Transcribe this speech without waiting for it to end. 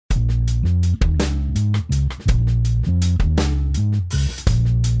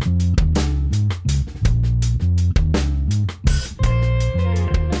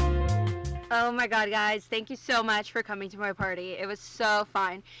God, guys, thank you so much for coming to my party. It was so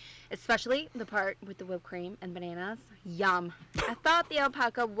fun, especially the part with the whipped cream and bananas. Yum. I thought the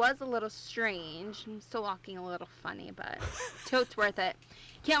alpaca was a little strange and still walking a little funny, but totes worth it.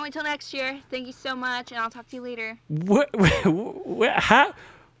 Can't wait till next year. Thank you so much, and I'll talk to you later. How?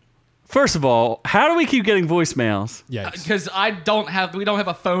 First of all, how do we keep getting voicemails? Yes. Because we don't have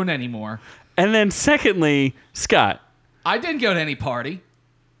a phone anymore. And then secondly, Scott, I didn't go to any party.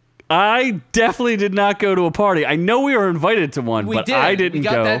 I definitely did not go to a party. I know we were invited to one, We but did. I didn't We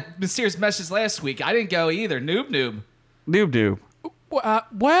got go. that mysterious message last week. I didn't go either. Noob. Noob.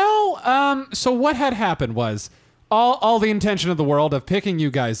 So what had happened was all the intention of the world of picking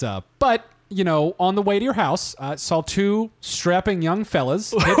you guys up, but on the way to your house, saw two strapping young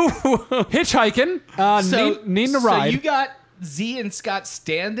fellas hitchhiking, needing a ride. So you got Z and Scott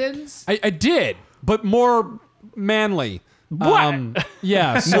stand-ins? I did, but more manly. What?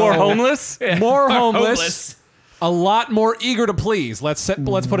 Yeah. So More homeless? More homeless. A lot more eager to please. Let's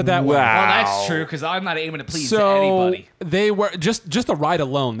put it that way. Wow. Well, that's true, because I'm not aiming to please So anybody. they were just the ride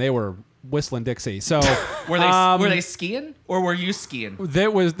alone. They were whistling Dixie. So Were they skiing, or were you skiing? there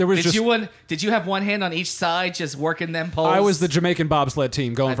was Did you have one hand on each side, just working them poles? I was the Jamaican bobsled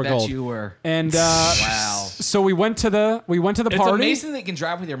team going for bet gold. you were. And Wow. so we went to the It's party. amazing that you can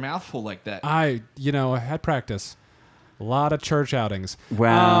drive with your mouth full like that. I had practice. A lot of church outings.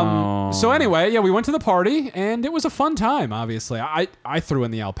 Wow. So anyway, we went to the party, and it was a fun time, obviously. I threw in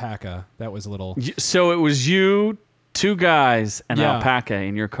the alpaca. That was a little... So it was you, two guys, and Yeah. alpaca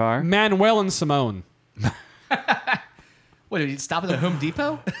in your car? Manuel and Simone. What, did you stop at the Home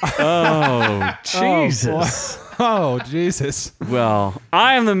Depot? Oh, Jesus. Oh, Jesus. Well,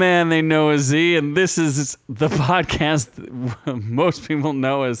 I am the man they know as Z, and this is the podcast that most people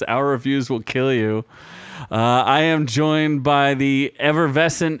know as Our Reviews Will Kill You. I am joined by the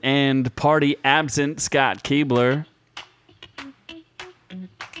effervescent and party absent Scott Keebler.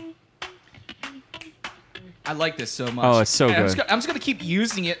 I like this so much. Oh, it's so And good. I'm just going to keep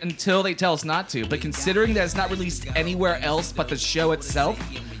using it until they tell us not to. But considering that it's not released anywhere else but the show itself,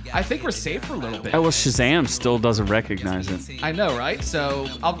 I think we're safe for a little bit. Oh, well, Shazam still doesn't recognize it. I know, right? So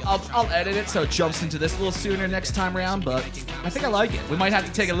I'll edit it so it jumps into this a little sooner next time around. But I think I like it. We might have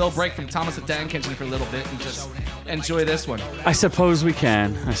to take a little break from Thomas the Tank Engine for a little bit and just enjoy this one. I suppose we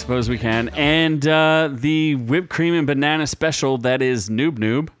can. And the whipped cream and banana special that is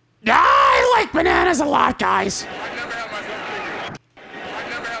Noob. I like bananas a lot, guys.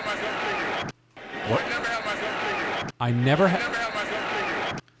 What? I never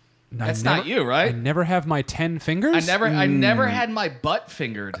have. That's not you, right? I never have my 10 fingers. I never had my butt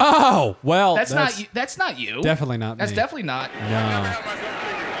fingered. Oh well, That's not you. That's not you. Definitely not. That's me. definitely not.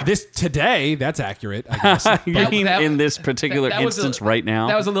 No. This today, that's accurate. I guess. You mean in this particular that was instance right now?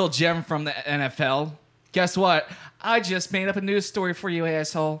 That was a little gem from the NFL. Guess what? I just made up a news story for you,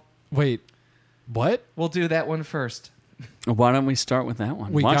 asshole. Wait, what? We'll do that one first. Why don't we start with that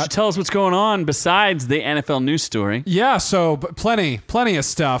one? We Why don't got- you tell us what's going on besides the NFL news story? Yeah, so plenty of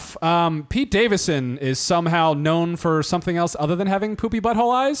stuff. Pete Davidson is somehow known for something else other than having poopy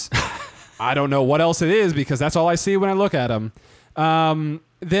butthole eyes. I don't know what else it is because that's all I see when I look at him.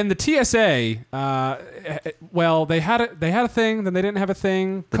 Then the TSA, they had a thing, then they didn't have a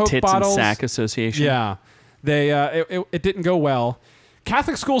thing. The Coke Tits bottles. and Sack Association? Yeah, it didn't go well.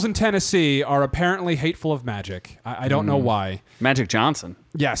 Catholic schools in Tennessee are apparently hateful of magic. I don't know why. Magic Johnson.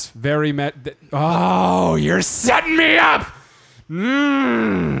 Yes, very. Oh, you're setting me up.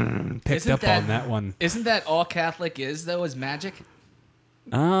 Picked Isn't up that- on that one. Isn't that all Catholic is, though, is magic?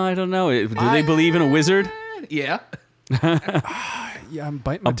 I don't know. Do they believe in a wizard? Yeah. Yeah, I'm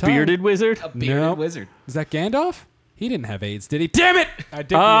biting my A tongue. bearded wizard? A bearded Nope. wizard. Is that Gandalf? He didn't have AIDS, did he? Damn it! I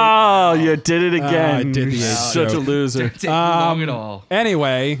did. Oh, you did it again. I did the You're age such a joke. loser. Didn't take you long at all.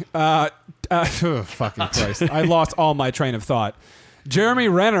 Anyway, fucking Christ. I lost all my train of thought. Jeremy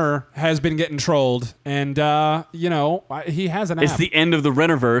Renner has been getting trolled, and, he has an app. It's the end of the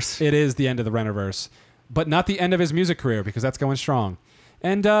Rennerverse. It is the end of the Rennerverse, but not the end of his music career because that's going strong.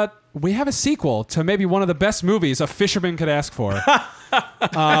 And we have a sequel to maybe one of the best movies a fisherman could ask for.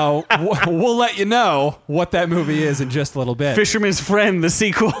 We'll let you know what that movie is in just a little bit. Fisherman's Friend, the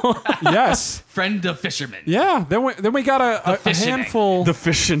sequel. Yes. Friend of fisherman. Yeah. Then we got a fissioning. The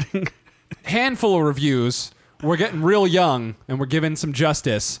fishing. handful of reviews. We're getting real young, and we're giving some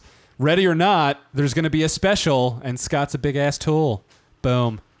justice. Ready or not, there's going to be a special, and Scott's a big-ass tool.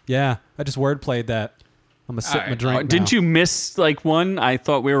 Boom. Yeah, I just wordplayed that. I'm going to sip my right. drink now. Didn't you miss one? I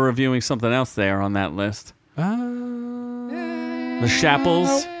thought we were reviewing something else there on that list. The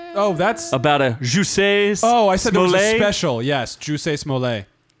Shapples. Oh, that's... About a Jusset Oh, I said there was a Smollett. special. Yes, Juice Smollett.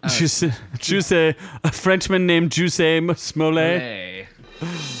 Juice, a Frenchman named Juice Smollett. Hey.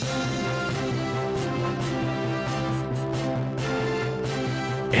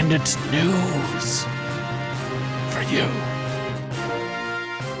 And it's news for you.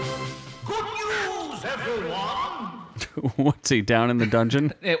 What's he, down in the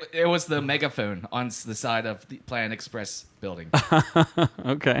dungeon? It was the megaphone on the side of the Planet Express building.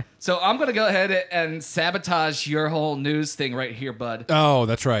 Okay. So I'm going to go ahead and sabotage your whole news thing right here, bud. Oh,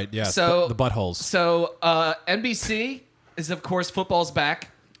 that's right. Yes. So the buttholes. So NBC is, of course, football's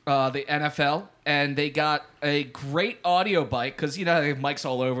back, the NFL, and they got a great audio bite because, you know, they have mics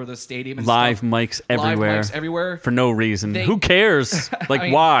all over the stadium and Live stuff. mics everywhere. Live mics everywhere. For no reason. They- Who cares? Like, I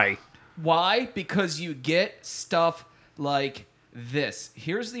mean- why? Why? Because you get stuff like this.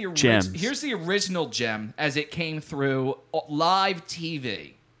 Here's the Gems. Here's the original gem as it came through live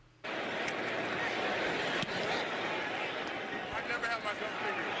TV.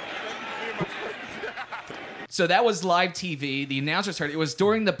 So that was live TV. The announcers heard it. It was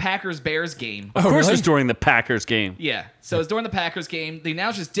during the Packers-Bears game. Of course really? it was during the Packers game. Yeah. So it was during the Packers game. The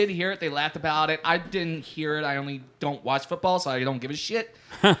announcers did hear it. They laughed about it. I didn't hear it. I only don't watch football, so I don't give a shit.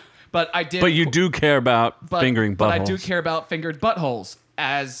 But I did. But you do care about fingering buttholes. But I do care about fingered buttholes,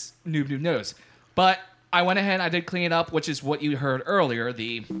 as Noob Noob knows. But I went ahead and I did clean it up, which is what you heard earlier.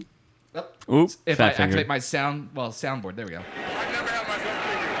 The Oop, if fat I finger. activate my soundboard, there we go.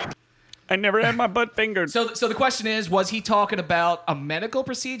 I never had my butt fingered. So the question is, was he talking about a medical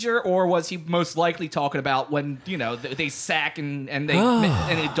procedure, or was he most likely talking about when, you know, they sack and they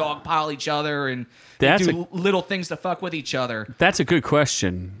dogpile each other and they That's do little things to fuck with each other? That's a good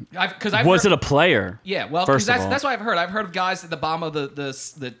question. Was it a player? Yeah, well, First because of all. that's what I've heard. I've heard of guys at the bottom of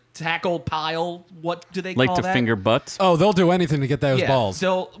the tackle pile. What do they Like call to that? finger butts? Oh, they'll do anything to get those balls.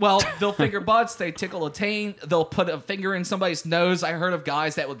 They'll finger butts. They tickle a taint. They'll put a finger in somebody's nose. I heard of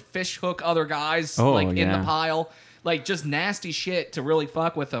guys that would fish hook other guys Oh, in yeah. the pile, like just nasty shit to really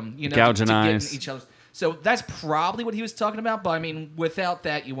fuck with them. You know, Gouging to get in eyes. each other's. So that's probably what he was talking about. But I mean, without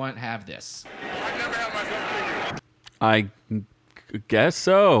that, you wouldn't have this. I guess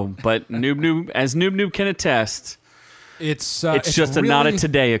so. But Noob Noob can attest, It's just a not a really-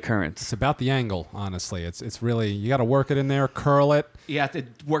 today occurrence. It's about the angle, honestly. It's really, you got to work it in there, curl it, You have to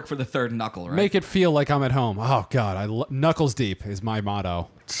work for the third knuckle, right? make it feel like I'm at home. Oh God, knuckles deep is my motto.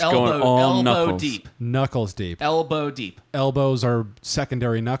 It's going all elbow knuckles. deep. Knuckles deep. Elbow deep. Elbows are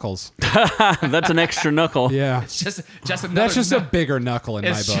secondary knuckles. That's an extra knuckle. Yeah, It's just another. that's just a bigger knuckle in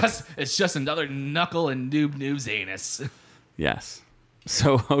my book. It's just another knuckle in Noob Noob's anus. Yes.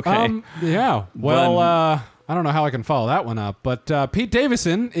 So, okay. Yeah. Well, One- I don't know how I can follow that one up, but Pete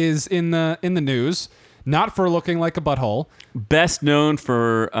Davidson is in the news, not for looking like a butthole. Best known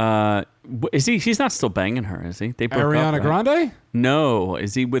for, is he? He's not still banging her, is he? They broke up, Ariana right? Grande? No.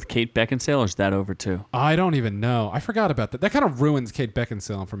 Is he with Kate Beckinsale, or is that over too? I don't even know. I forgot about that. That kind of ruins Kate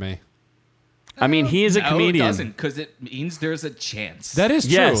Beckinsale for me. I mean, he is a No, comedian. it doesn't, because it means there's a chance. That is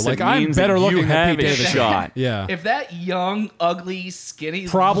true. Yes, like it I'm means better that you looking than have Pete a Davidson. shot. Yeah. If that young, ugly, skinny,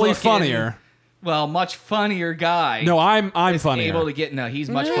 Probably looking, funnier. Well, much funnier guy. No, I'm is funnier. able to get. No, he's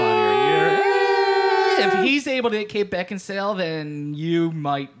much funnier. If he's able to get Kate Beckinsale, then you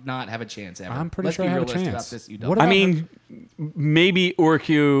might not have a chance ever. I'm pretty Let's sure be I have a realistic chance. About this, you don't. What I about mean, maybe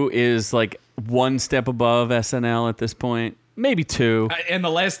Orcu is like one step above SNL at this point. Maybe two. In the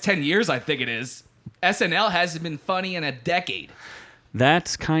last 10 years, I think it is. SNL hasn't been funny in a decade.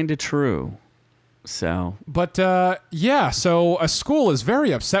 That's kind of true. So, But yeah, so a school is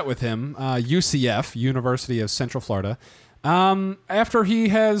very upset with him, UCF, University of Central Florida, after he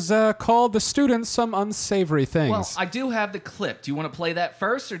has called the students some unsavory things. Well, I do have the clip. Do you want to play that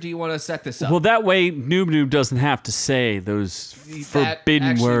first, or do you want to set this up? well, that way Noob doesn't have to say those That forbidden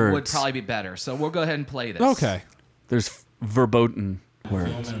actually words. would probably be better. So we'll go ahead and play this. Okay. There's verboten film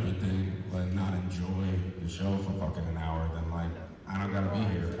words. everything, but not enjoy the show for fucking an hour, then like, I don't gotta be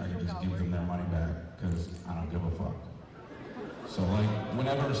here. I can just give them their money back, because I don't give a fuck. So like,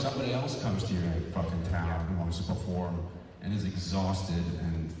 whenever somebody else comes to your fucking town and wants to perform and is exhausted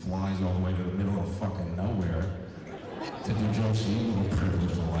and flies all the way to the middle of fucking nowhere to do jokes, you little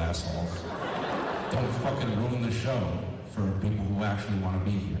privileged little assholes. Don't fucking ruin the show for people who actually want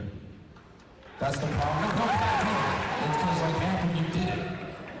to be here. That's the problem. It's because like half of you did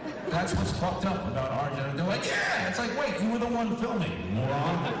it. That's what's fucked up about our generation. They're like, yeah, it's like, wait, you were the one filming,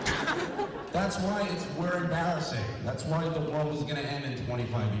 moron. That's why we're embarrassing. That's why the world is gonna end in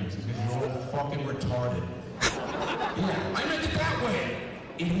 25 years, because you're all fucking retarded. Yeah, I meant it that way,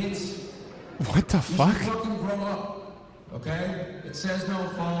 idiots. What the You fuck? should fucking grow up, okay? It says no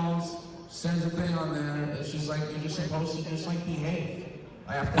phones, says a thing on there. It's just like, you're just supposed to just like behave.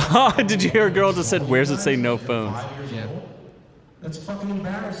 I have to have Did you hear a girl just said, "Where's it say no phones?" 5 years old? That's fucking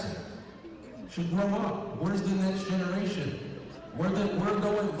embarrassing. Should grow up. Where's the next generation? We're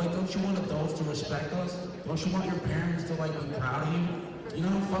going, like, don't you want adults to respect us? Don't you want your parents to, like, be proud of you? You know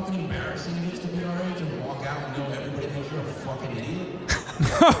how fucking embarrassing it is to be our age and walk out and know everybody thinks you're a fucking idiot?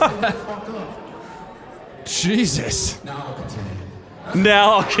 Grow the fuck up. Jesus. Now I'll continue.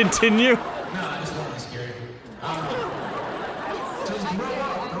 Now I'll continue. No, I just don't want to scare you. Just grow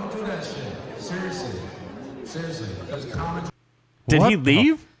up. Don't do that shit. Seriously. Because comics. Did What he the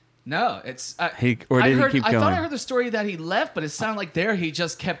leave? No, it's Or did he keep I thought going? I heard the story that he left, but it sounded like he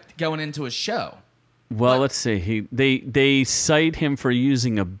just kept going into his show. Well, let's see. They cite him for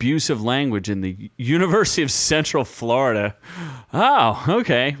using abusive language in the University of Central Florida. Oh,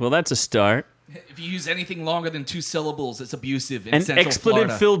 okay. Well, that's a start. If you use anything longer than 2 syllables, it's abusive in An Central Florida.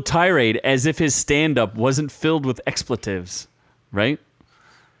 expletive-filled tirade, as if his stand-up wasn't filled with expletives, right?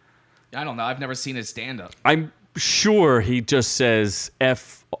 I don't know. I've never seen his stand-up. I'm sure he just says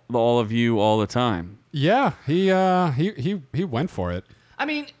 "F all of you" all the time. Yeah, he went for it. I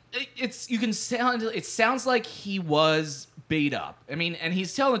mean, it sounds like he was beat up. I mean, and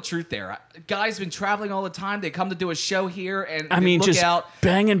he's telling the truth there. Guy's been traveling all the time. They come to do a show here, and I mean, look just out.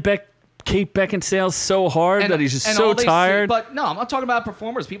 banging Kate Beckinsale so hard that he's just so all they see- tired. but no, I'm not talking about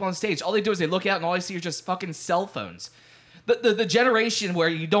performers, people on stage. All they do is they look out and all they see are just fucking cell phones. The generation where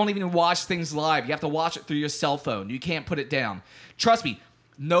you don't even watch things live. You have to watch it through your cell phone. You can't put it down. Trust me,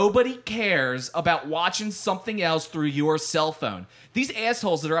 nobody cares about watching something else through your cell phone. These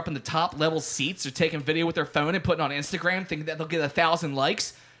assholes that are up in the top level seats are taking video with their phone and putting it on Instagram thinking that they'll get 1,000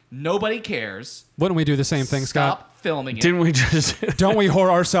 likes. Nobody cares. Wouldn't we do the same thing, Scott? Stop filming it. Didn't we just? Don't we whore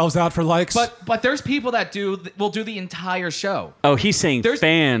ourselves out for likes? But there's people that will do the entire show. Oh, he's saying There's-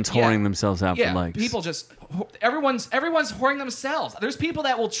 fans yeah. whoring themselves out Yeah, for likes. people just everyone's whoring themselves. There's people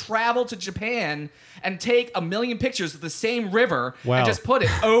that will travel to Japan and take 1 million pictures of the same river Wow. and just put it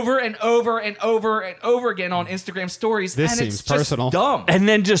over and over and over and over again on Instagram stories. This and seems it's just personal. dumb. and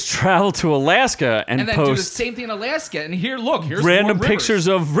then just travel to Alaska and And then do the post same thing in Alaska. And here's random more rivers. pictures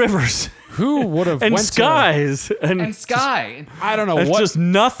of rivers who would have and went skies and sky. I don't know It's what. just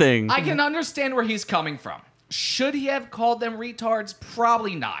nothing. I can understand where he's coming from. Should he have called them retards?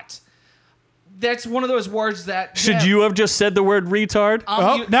 Probably not. That's one of those words that Should you have just said the word retard?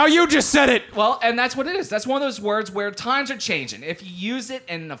 Now you just said it. Well, and that's what it is. That's one of those words where times are changing. If you use it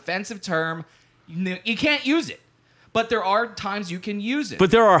in an offensive term, you can't use it. But there are times you can use it.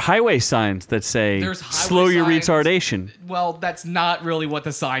 But there are highway signs that say There's highway "slow your signs. retardation." Well, that's not really what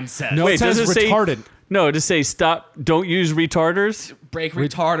the sign says. No, Wait, it says does it say- retarded. No, just say "stop." Don't use retarders. Break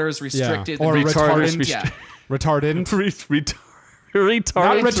retarders, restricted. Or retarders, retardant. Yeah. Retardant. Retarded.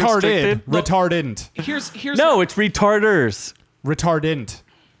 Not retarded. restricted? Retardant. Here's No, it's retarders. Retardant.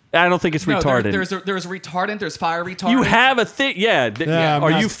 I don't think it's no, retarded. There's a retardant. There's fire retardant. You have a thing. Yeah. Yeah, I'm Are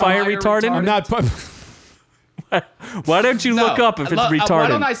not- you fire Fire retardant? I'm not. Why don't you No. look up if it's retardant? Why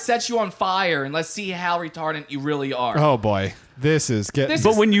don't I set you on fire and let's see how retardant you really are? Oh boy, this is getting This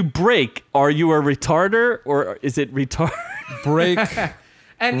But when you break, are you a retarder or is it retard? break.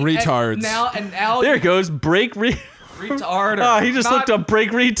 and retards. And now There it goes. Break retarder. Oh, he just Not- looked up break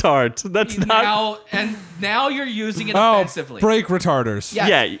retards. That's not. now you're using it Oh, offensively. break retarders. Yes.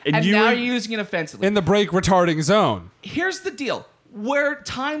 Yeah, and and you now were- you're using it offensively. In the break retarding zone. Here's the deal: where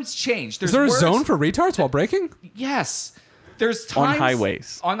times change, there's Is there a words- zone for retards while braking? Yes, there's On times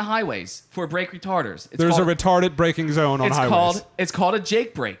highways. On highways for brake retarders. It's There's called, a retarded braking zone on it's highways. called a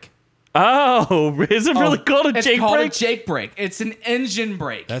Jake brake. Oh, is it really called a It's Jake called brake? a Jake brake. It's an engine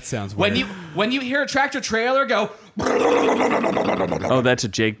brake. That sounds when weird. you hear a tractor trailer go, Oh, that's a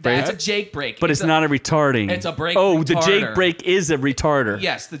Jake brake. that's a Jake brake. But it's not a retarding. It's a brake Oh, the Jake retarder. brake is a retarder.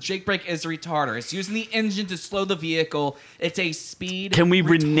 Yes, the Jake brake is a retarder. It's using the engine to slow the vehicle. It's a speed. Can we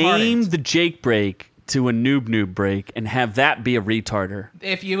rename retardant. the Jake brake to a noob brake and have that be a retarder?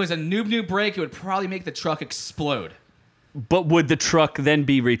 If it was a noob brake, it would probably make the truck explode. But would the truck then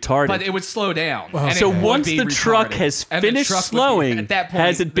be retarded? But it would slow down. and So it would once be the truck retarded. has And the finished truck would be- slowing, at that point,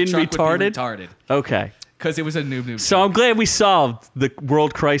 has it the been truck would be retarded? retarded. Okay. Because it was a noob. So I'm glad we solved the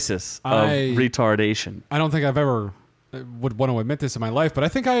world crisis of I- retardation. I don't think I've ever would want to admit this in my life, but I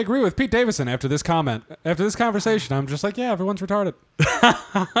think I agree with Pete Davidson after this comment. After this conversation, I'm just like, yeah, everyone's retarded.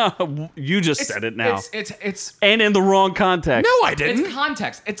 You just said it now. It's And in the wrong context. No, I didn't. It's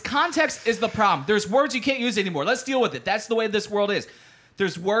context. It's context is the problem. There's words you can't use anymore. Let's deal with it. That's the way this world is.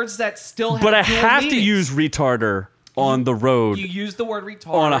 There's words that still have But I dual have to meanings. use retarder on the road. You use the word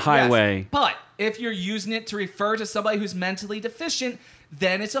retard On a yes. highway. But if you're using it to refer to somebody who's mentally deficient,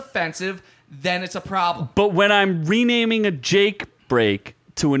 then it's offensive. Then it's a problem. But when I'm renaming a Jake brake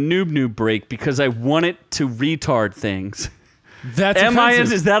to a noob break because I want it to retard things. That's Am I?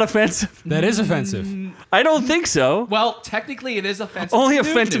 offensive. Is that offensive? That is offensive. I don't think so. Well, technically, it is offensive. Only to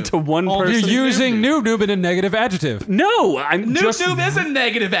offensive noob. to one Only person. You're to using noob. noob in a negative adjective. No, I'm just. Noob is a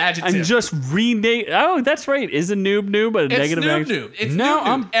negative adjective. I'm just rename. Oh, that's right. Is a noob a It's negative noob adjective? noob. It's No,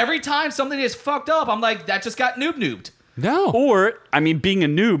 noob noob. Every time something is fucked up, I'm like, that just got noob noobed. No. Or, I mean, being a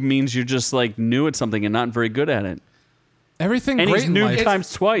noob means you're just like new at something and not very good at it. Everything And great he's in noob life.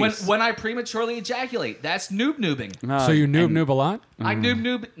 times twice. When I prematurely ejaculate, that's noob noobing. So you noob a lot? I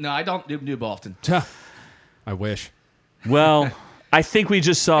noob. No, I don't noob often. Tuh. I wish. Well, I think we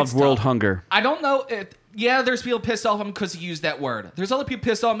just solved It's world tough. hunger. I don't know. Yeah, there's people pissed off at him because he used that word. There's other people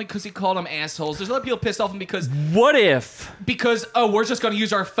pissed off at him because he called them assholes. There's other people pissed off at him What if? because we're just going to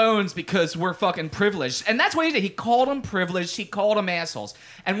use our phones because we're fucking privileged. And that's what he did. He called them privileged. He called them assholes.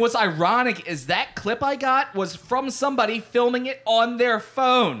 And what's ironic is that clip I got was from somebody filming it on their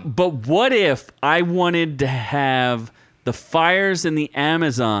phone. But what if I wanted to have the fires in the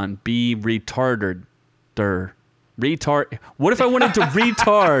Amazon be retarded? What if I wanted to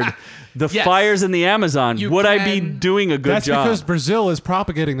retard the Yes. fires in the Amazon? You Would I be can- doing a good That's job? because Brazil is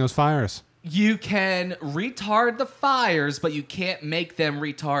propagating those fires. You can retard the fires, but you can't make them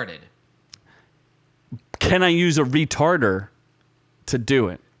retarded. Can I use a retarder to do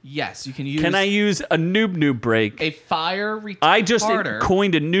it? Yes, you can use Can I use a noob break? a fire retarder. I just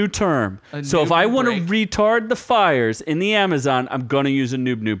coined a new term. A So if I noob want to break. retard the fires in the Amazon, I'm going to use a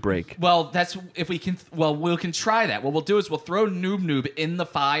noob break. Well, that's if we can. Well, we can try that. What we'll do is we'll throw noob in the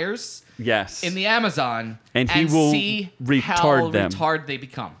fires Yes. in the Amazon, And he will see retard how them. retarded they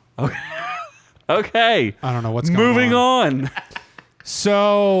become. Okay. I don't know what's going Moving on.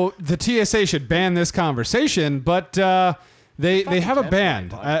 So the TSA should ban this conversation, but they have a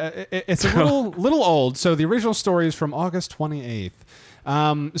band. It's a little old. So the original story is from August 28th.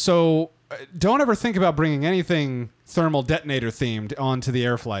 So don't ever think about bringing anything thermal detonator themed onto the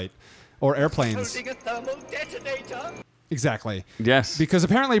air flight or airplanes. Holding a thermal detonator. Exactly. Yes. Because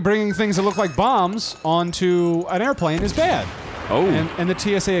apparently bringing things that look like bombs onto an airplane is bad. Oh. And the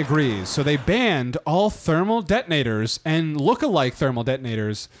TSA agrees. So they banned all thermal detonators and look-alike thermal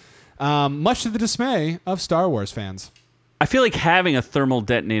detonators, much to the dismay of Star Wars fans. I feel like having a thermal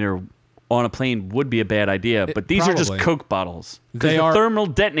detonator on a plane would be a bad idea, but these are just probably. Coke bottles. Because They the are- thermal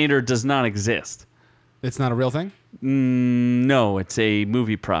detonator does not exist. It's not a real thing? No, it's a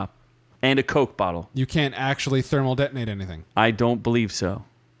movie prop and a Coke bottle. You can't actually thermal detonate anything. I don't believe so.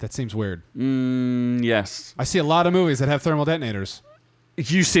 That seems weird. Yes. I see a lot of movies that have thermal detonators.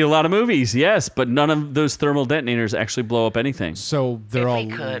 You see a lot of movies, yes, but none of those thermal detonators actually blow up anything. So they're If all...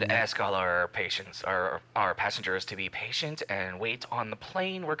 we could ask all our patients, our passengers to be patient and wait on the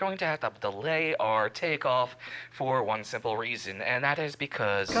plane, we're going to have to delay our takeoff for one simple reason, and that is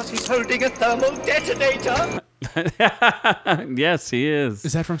because he's holding a thermal detonator. Yes, he is.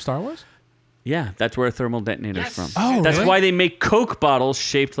 Is that from Star Wars? Yeah, that's where a thermal detonator is Yes. from. Oh, That's really? why they make Coke bottles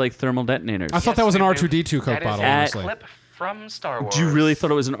shaped like thermal detonators. I thought that was an Yes, R2-D2 Coke that is bottle, a honestly. clip from Star Wars. Do you really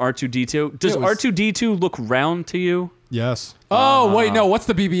thought it was an R2D2? Does It was- R2D2 look round to you? Yes. Oh, wait, no. What's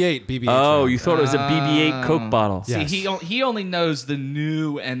the BB-8? BB-8. Oh, you thought it was a BB-8 Coke bottle. Yeah. See, Yes. he only knows the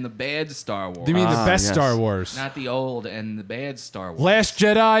new and the bad Star Wars, Do you mean the best yes. Star Wars? not the old and the bad Star Wars. Last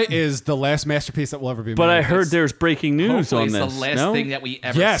Jedi is the last masterpiece that will ever be made. But I heard there's breaking news Hopefully on it's this. the last no? thing that we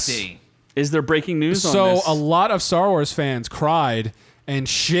ever Yes. see. Is there breaking news on So this? a lot of Star Wars fans cried and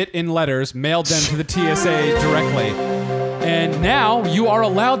shit in letters, mailed them to the TSA directly. And now you are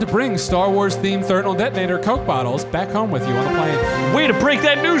allowed to bring Star Wars themed thermal detonator Coke bottles back home with you on the plane. Way to break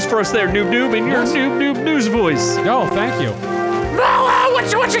that news for us there, Noob, in your Noob news voice. Oh, thank you. Well,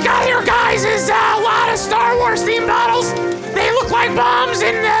 what you got here, guys, is a lot of Star Wars themed bottles. They look like bombs,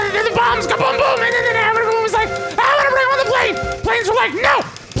 and the bombs go boom boom, and then everyone was like, I want to bring them on the plane. Planes were like, no,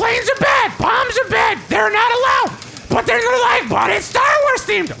 planes are bad, bombs are bad, they're not allowed. But they're like, but it's Star Wars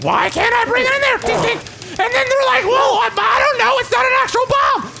themed. Why can't I bring it in there? Ding, ding. And then they're like, well, I don't know, it's not an actual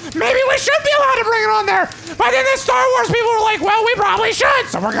bomb. Maybe we should be allowed to bring it on there. But then the Star Wars people were like, well, we probably should,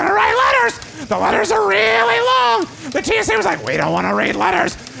 so we're gonna write letters. The letters are really long. The TSA was like, we don't want to read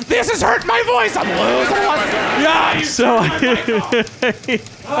letters. This is hurting my voice. I'm losing one. Yeah. So,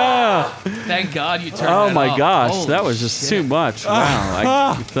 Thank God you turned oh that my off. gosh, Holy that was just shit. too much. Wow,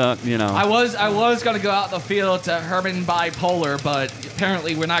 I thought, you know. I was gonna go out in the field to Herman Bipolar, but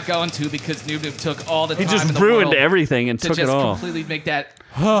apparently we're not going to because Noob took all the He time just in the ruined world everything and to took it just all. completely make that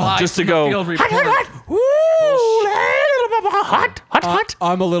live Just to from the go, field report. Hot.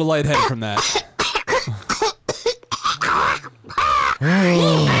 I'm a little lightheaded from that.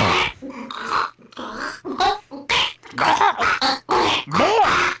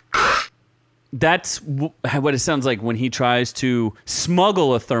 that's what it sounds like when he tries to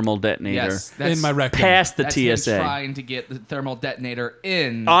smuggle a thermal detonator Yes, that's, in my rectum. past the that's him TSA. trying to get the thermal detonator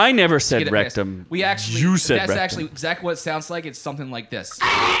in. I never to said get it past. rectum. We actually, You said that's rectum. actually exactly what it sounds like. It's something like this.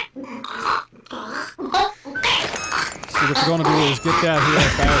 So what you're gonna do is get that here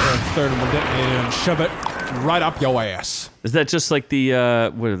fire the thermal detonator and shove it right up your ass. Is that just like the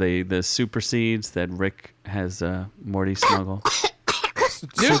what are they? The super seeds that Rick has Morty smuggle?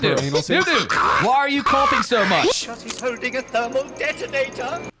 Super anal seeds? Dude, why are you coughing so much? He's holding a thermal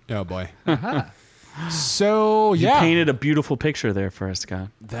detonator. Oh boy. So yeah, Painted a beautiful picture there for us, Scott.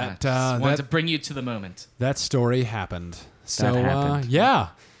 that Wanted to that bring you to the moment. that story happened. So happened. yeah,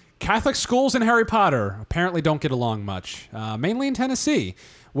 Catholic schools and Harry Potter apparently don't get along much. Mainly in Tennessee,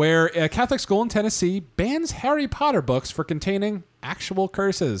 where a Catholic school in Tennessee bans Harry Potter books for containing actual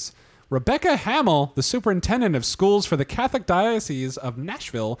curses. Rebecca Hamill, the superintendent of schools for the Catholic Diocese of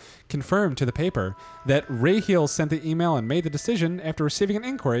Nashville, confirmed to the paper that Ray Hill sent the email and made the decision after receiving an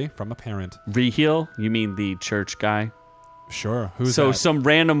inquiry from a parent. Reheal? You mean the church guy? Sure, who's So that? some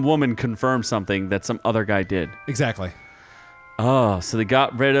random woman confirmed something that some other guy did. Exactly. Oh, so they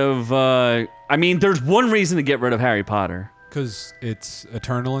got rid of. I mean, there's one reason to get rid of Harry Potter. Because it's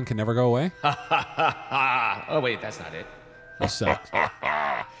eternal and can never go away? Oh wait, that's not it. Sucks. It's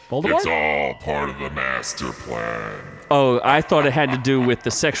Voldemort? all part of the master plan. Oh, I thought it had to do with the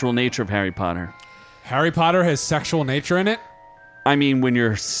sexual nature of Harry Potter. Harry Potter has sexual nature in it? I mean, when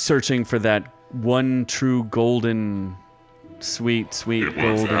you're searching for that one true golden, sweet It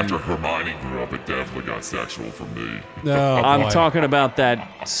was golden. after Hermione grew up, it definitely got sexual for me. Oh, I'm boy. talking about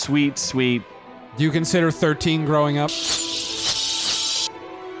that sweet. Do you consider 13 growing up?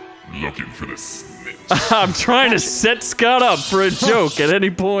 Looking for the snitch. I'm trying to set Scott up for a joke at any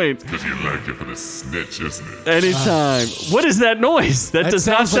point, Because you like it for the snitch, isn't it? anytime. What is that noise? That That does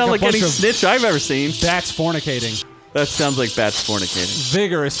not sounds like sound a like any bunch of- snitch I've ever seen. That's fornicating. That sounds like bats fornicating.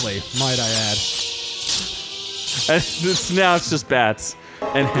 Vigorously, might I add. Now it's just bats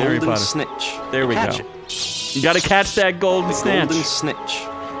and Harry Golden Potter. snitch. There we Catch go. it. You gotta catch that golden snatch. Golden snitch.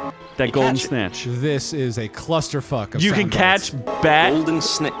 That golden catch it. snatch. This is a clusterfuck of You can sound catch bites. bat Golden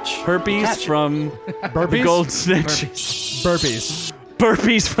snitch. herpes Catch it. from the Burpees? golden snitch. Burpees.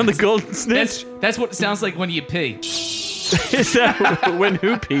 Burpees from the golden snitch. That's what it sounds like when you pee. Is that when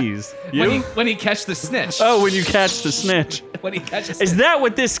who pees? You? When you catch the snitch. Oh, when you catch the snitch. When he catches. Is that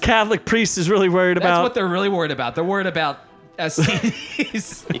what this Catholic priest is really worried That's about? what they're really worried about. They're worried about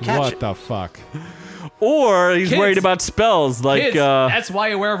STDs. You catch What it. the fuck? Or he's Kids. worried about spells like Kids, that's why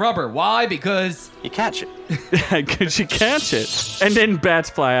you wear rubber. Why? Because You catch it. could you catch it? And then bats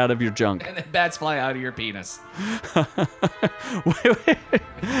fly out of your junk. and then bats fly out of your penis.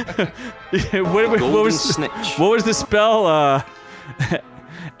 What Golden was snitch. what was the spell?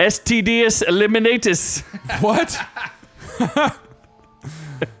 STDs eliminatus. What?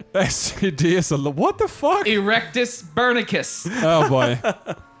 STD is a... What the fuck? Erectus bernicus. Oh, boy.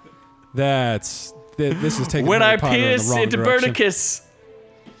 This is taking When Harry I Potter in the pierce wrong into direction. Bernicus.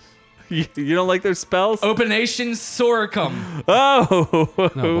 You don't like those spells? Openation soricum. Oh,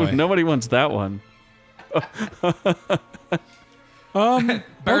 boy. nobody wants that one. Burnus,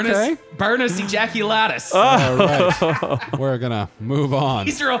 Okay. Burnus ejaculatus. All right. We're gonna move on.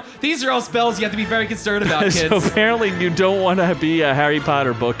 These are all spells you have to be very concerned about, kids. So apparently you don't want to be a Harry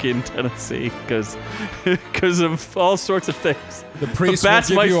Potter book in Tennessee because of all sorts of things. The priest The will bats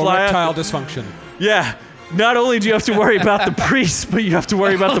give might you fly erectile out. dysfunction. Yeah. Not only do you have to worry about the priest, but you have to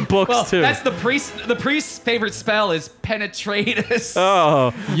worry about the books well, too. that's the priest. The priest's favorite spell is penetratus.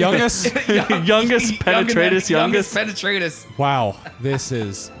 Oh, Youngest? youngest penetratus, youngest. penetratus. Wow. This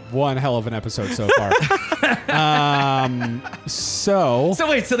is one hell of an episode so far. So So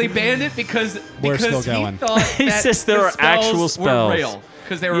wait, so they banned it because We're still he going. thought He that says there the are actual were spells. real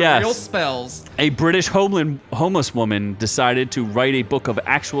because they were Yes. real spells. A British homeless woman decided to write a book of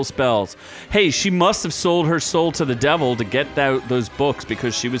actual spells. Hey, she must have sold her soul to the devil to get those books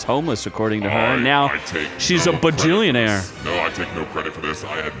because she was homeless, according to her. And now I take she's no a credit for bajillionaire. this. No, I take no credit for this.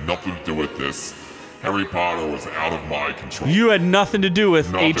 I had nothing to do with this. Harry Potter was out of my control. You had nothing to do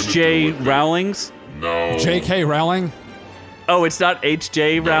with Nothing to H.J. do with it. Rowling's? No. J.K. Rowling, Oh, it's not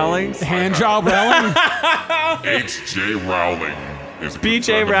H.J. Rowling's? hand job Rowling. H.J. Rowling is a good B.J.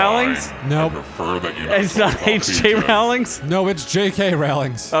 friend of Rowling's? mine. Nope. I prefer that you It's not talk about H.J. BJ. Rowling's? No, it's J.K.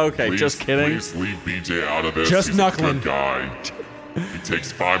 Rowling's. Okay, Please, just kidding. Please leave BJ out of this. Just He's knuckling. A good guy. He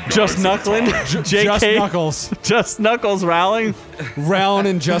takes 5 guys Just at a knuckling? time. Just J.K. Knuckles. Just Knuckles Rowling? Rowling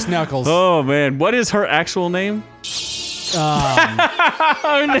and Just Knuckles. Oh, man. What is her actual name?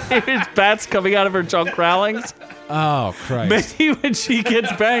 Her name is Bats coming out of her junk Rowlings? Oh, Christ. Maybe when she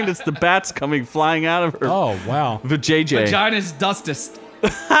gets banged, it's the bats coming flying out of her. Oh, wow. The JJ. Vagina's dustest.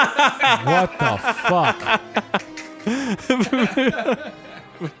 What the fuck?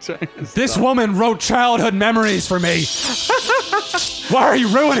 This woman wrote childhood memories for me. Why are you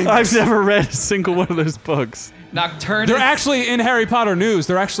ruining this? I've never read a single one of those books. Nocturnus. They're actually, in Harry Potter news,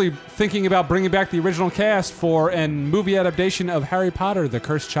 they're actually thinking about bringing back the original cast for a movie adaptation of Harry Potter, The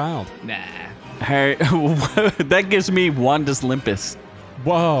Cursed Child. Nah. Harry, that gives me Wandus Limpus.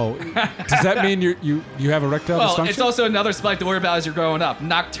 Whoa. Does that mean you have erectile Well, dysfunction? it's also another spike to worry about as you're growing up.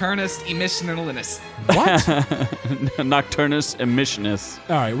 Nocturnus emissionalis. What? Nocturnus emissionus.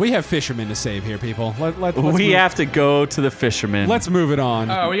 All right, we have fishermen to save here, people. Let's We move, have to go to the fisherman. let's move it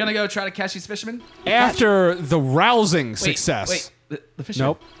on. Oh, are we gonna go try to catch these fishermen? After the rousing Wait, success. Wait, the fishermen.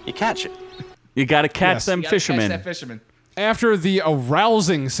 Nope. You catch it. You got to catch Yes. them You gotta fishermen. Catch that fisherman. After the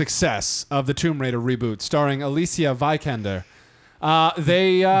arousing success of the Tomb Raider reboot, starring Alicia Vikander,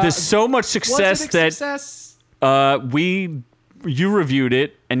 they There's so much Was it a success big that success? you reviewed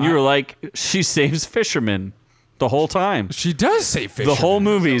it and you were like, she saves fishermen the whole time. she does say fisherman. The whole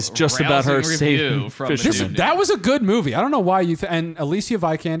movie's just about her rousing saving review from the fishermen. That was a good movie. I don't know why you and Alicia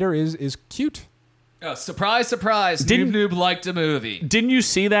Vikander is cute. Oh, surprise, surprise. Didn't- Noob liked a movie. Didn't you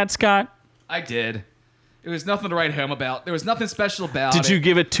see that, Scott? I did. It was nothing to write home about. There was nothing special about Did it. you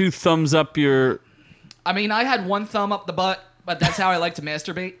give it 2 thumbs up your... I mean, I had 1 thumb up the butt, but that's how I like to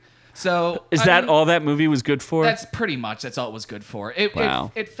masturbate. So Is I that mean, all that movie was good for? That's pretty much. That's all it was good for.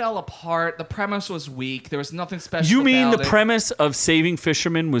 Wow. It fell apart. The premise was weak. There was nothing special. You mean the about it. premise of saving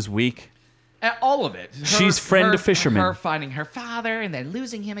fishermen was weak? All of it. She's friend to fishermen. Her finding her father and then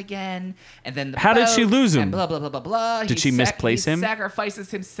losing him again, and then the How did she boat, lose him? And blah blah blah blah blah. Did she misplace him? He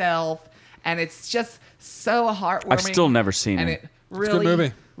sacrifices himself, and it's just so heartwarming. I've still never seen and it. it really,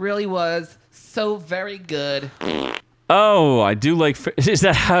 movie. really was so very good. Oh, I do like... Is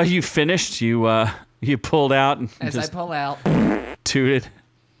that how you finished? You you pulled out and As just I pull out, tooted?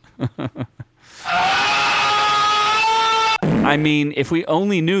 I mean, if we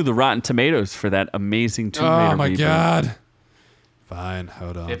only knew the Rotten Tomatoes for that amazing Tomb Raider Oh my reboot. God. Fine,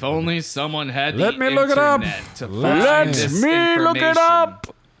 hold on. if only someone had the Let me look it up. internet to find Let this me look it information.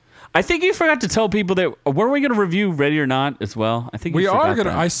 up. I think you forgot to tell people that weren't we going to review Ready or Not as well? I think We you are forgot gonna.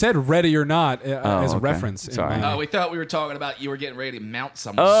 that. I said "Ready or Not" as a okay. reference. in Sorry. my- Oh, we thought we were talking about you were getting ready to mount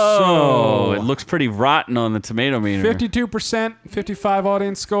someone. Oh, So- it looks pretty rotten on the tomato meter. 52%, 55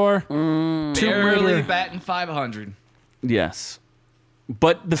 audience score. Tomb barely Raider. batting 500. Yes,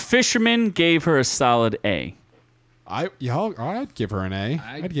 but the fisherman gave her a solid A. I'd give her an A.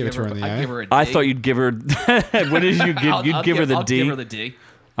 I'd give it to her in the I'd A. give her a D. I thought you'd give her. What did you give? You'd give her the I'll D. give her the D.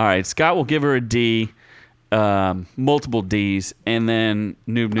 All right, Scott will give her a D, multiple D's, and then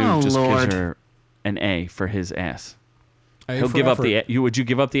Noob just gives her an A for his ass. A He'll for give up effort. the. Would you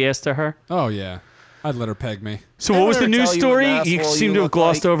give up the ass to her? Oh yeah, I'd let her peg me. So what was the news story? You seem to have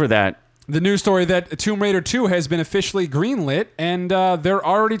glossed over that. The news story that Tomb Raider 2 has been officially greenlit, and they're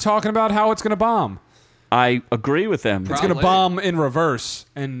already talking about how it's going to bomb. I agree with them. It's going to bomb in reverse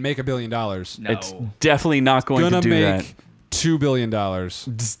and make $1 billion. No. It's definitely not going Gonna to do make that. $2 billion.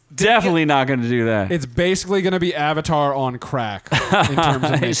 It's definitely not going to do that. It's basically going to be Avatar on crack in terms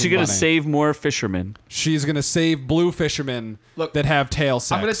of making Is she going money. to save more fishermen? She's going to save blue fishermen Look, that have tail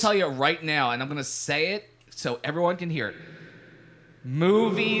sex. I'm going to tell you right now, and I'm going to say it so everyone can hear it.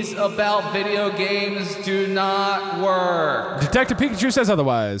 Movies about video games do not work. Detective Pikachu says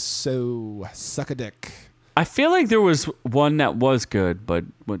otherwise, so suck a dick. I feel like there was one that was good, but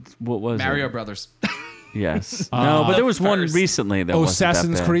what was Mario it? Brothers. Yes. No, but there was one first. recently that wasn't that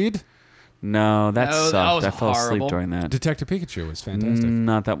Assassin's bad. Creed? No, that No, that sucked. was I fell asleep horrible. during that. Detective Pikachu was fantastic.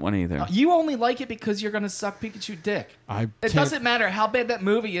 Not that one either. You only like it because you're going to suck Pikachu dick. I It can't- doesn't matter how bad that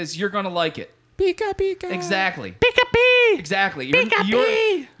movie is, you're going to like it. Pika Pika. Exactly. Pika-pee! Exactly.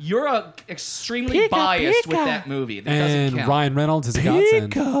 Pika-pee! You're extremely Pika biased with Pika. that movie. That doesn't And count. Ryan Reynolds is a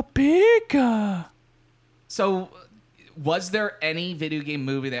godsend. Pika Pika. So, was there any video game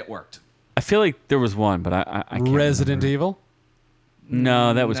movie that worked? I feel like there was one, but I can't Resident remember. Evil.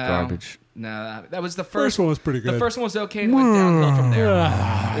 No, that was No. garbage. No, that was the first. First one was pretty The good. first one was okay and went downhill from there.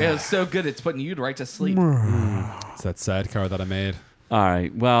 It was so good, it's putting you right to sleep. It's that sidecar that I made. All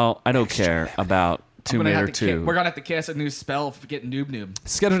right. Well, I don't care about Tomb Raider 2. We're gonna have to cast a new spell for getting Noob.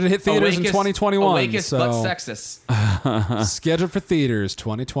 Scheduled to hit theaters in 2021. Awakest so but sexist. scheduled for theaters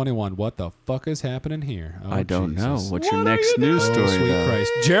 2021. What the fuck is happening here? Oh, I don't know. Jesus. What's your next news Oh, story, sweet though?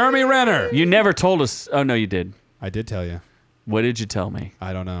 Christ. Jeremy Renner. You never told us. Oh, no, you did. I did tell you. What did you tell me?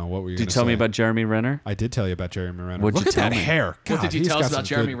 I don't know. What were you Did you gonna tell me say? about Jeremy Renner? I did tell you about Jeremy Renner. What'd Look you at tell that me? hair. God, What did you he's tell got us about some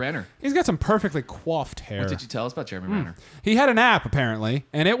Jeremy good- Renner? He's got some perfectly coiffed hair. What did you tell us about Jeremy Renner? He had an app apparently,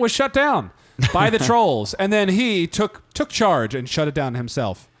 and it was shut down by the trolls, and then he took charge and shut it down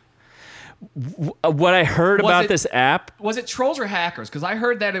himself. What I heard Was about it- this app, Was it trolls or hackers? Because I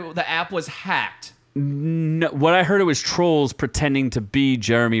heard that the app was hacked. no, what I heard it was trolls pretending to be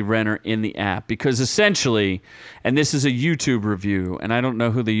Jeremy Renner in the app because essentially, and this is a YouTube review, and I don't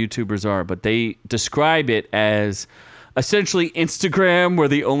know who the YouTubers are, but they describe it as essentially Instagram where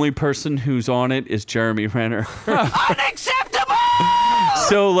the only person who's on it is Jeremy Renner. Unacceptable!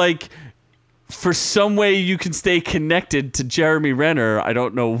 So like for some way you can stay connected to Jeremy Renner, I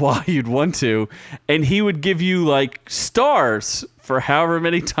don't know why you'd want to, and he would give you like stars for however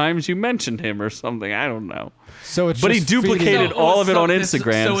many times you mentioned him or something. I don't know. So it's But he just duplicated feeding- all of it on this-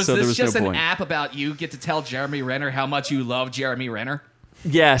 Instagram, So is so there this was no just an point. app about you get to tell Jeremy Renner how much you love Jeremy Renner?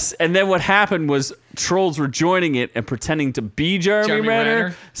 Yes, and then what happened was trolls were joining it and pretending to be Jeremy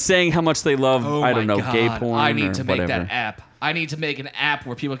Renner, saying how much they love, Oh I don't my know, God. gay porn I or need to make whatever. that app. I need to make an app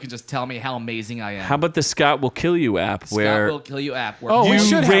where people can just tell me how amazing I am. How about the Scott Will Kill You app, Scott where Will Kill You app? Where Oh, we you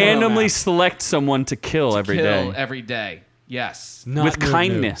should have our own randomly app. select someone to kill every day kill every day. Yes. Not with noob noob.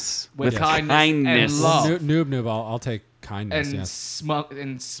 kindness. With kindness and love. Noob, I'll take kindness. And yes.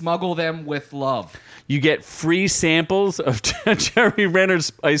 smuggle them with love. You get free samples of Jeremy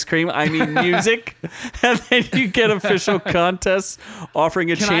Renner's ice cream. I mean music, and then you get official contests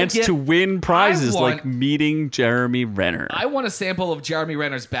offering a Can I chance get- to win prizes I want- like meeting Jeremy Renner. I want a sample of Jeremy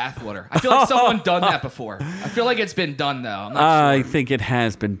Renner's bathwater. I feel like someone done that before. I feel like it's been done though. I'm not I sure. think it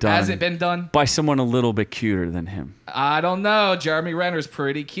has been done. Has it been done? by someone a little bit cuter than him? I don't know. Jeremy Renner's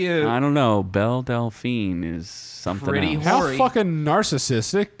pretty cute. I don't know. Belle Delphine is something Pretty else. How Sorry. fucking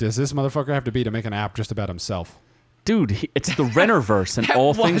narcissistic does this motherfucker have to be to make an app just about himself? Dude, it's the Rennerverse and That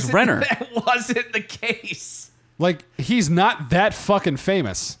all things wasn't- Renner. That wasn't the case. Like, he's not that fucking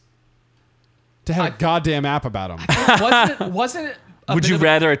famous to have a goddamn app about him. Wasn't it? Would you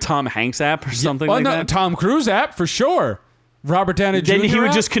rather a Tom Hanks app or something Oh, like no, that? Tom Cruise app for sure. Robert Downey Jr. Then he would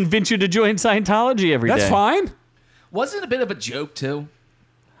app? just convince you to join Scientology every day. That's fine. Wasn't it a bit of a joke too?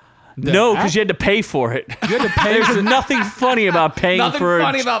 No, app? because you had to pay for it. You had to pay There's for nothing funny about paying Nothing for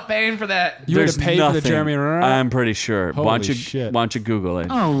funny a, about paying for that. You had There's to pay nothing. for the Jeremy Renner app? I'm pretty sure. Why don't Holy you shit. why don't you Google it?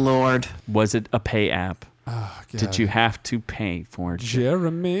 Oh, Lord. Was it a pay app? Oh, Did God. you have to pay for it?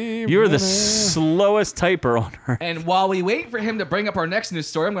 Jeremy You're the Renner. slowest typer on earth. And while we wait for him to bring up our next news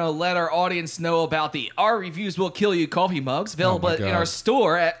story, I'm going to let our audience know about the Our Reviews Will Kill You coffee mugs available Oh my in God. our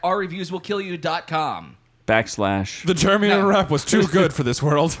store at ourreviewswillkillyou.com. / The Jeremy No. Renner app was too good for this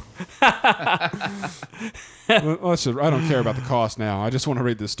world. Let's just, I don't care about the cost now. I just want to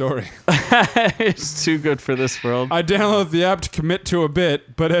read this story. It's too good for this world. I downloaded the app to commit to a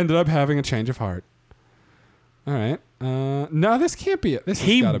bit, but ended up having a change of heart. All right. No, this can't be. This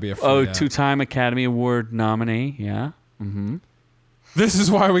has got to be a free app. two-time Academy Award nominee. Yeah. This is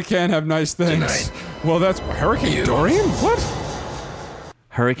why we can't have nice things. Well, that's Hurricane Dorian? What?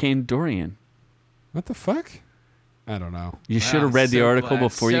 Hurricane Dorian. What the fuck? I don't know. You should have read the article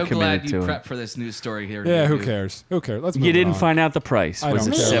before you committed so glad you to prepped it. for this news story here. Yeah, who dude. cares? Who cares? Let's move You didn't on. find out the price. I Was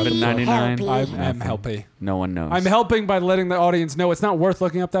don't it care. $7.99? I'm helpy. No one knows. I'm helping by letting the audience know it's not worth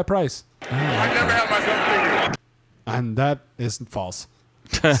looking up that price. I never had myself figured. And that is false.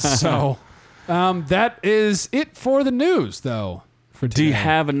 So, that is it for the news, though. For Do you today.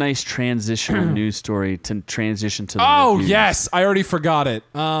 have a nice transitional news story to transition to the Oh, reviews? yes. I already forgot it.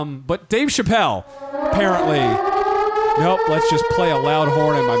 But Dave Chappelle, apparently. Nope, let's just play a loud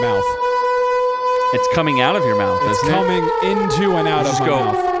horn in my mouth. It's coming out of your mouth, It's isn't coming into and out Just of my go.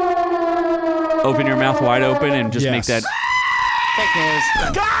 mouth. it? Open your mouth wide open and just make Yes.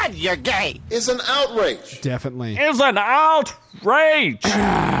 that. God, you're gay. It's an outrage. Definitely. It's an outrage.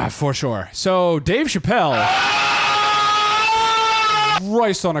 For sure. So, Dave Chappelle.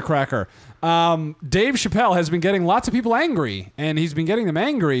 Christ on a cracker. Dave Chappelle has been getting lots of people angry, and he's been getting them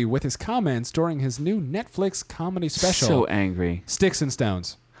angry with his comments during his new Netflix comedy special, So angry. Sticks and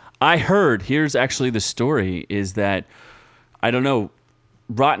Stones. I heard, here's actually the story, is that, I don't know,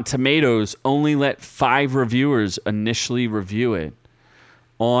 Rotten Tomatoes only let 5 reviewers initially review it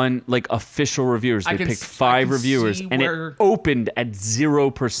on, like, official reviewers. I They can picked s- I 5 can reviewers, see and where- it opened at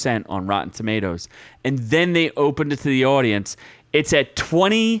 0% on Rotten Tomatoes. And then they opened it to the audience. It's at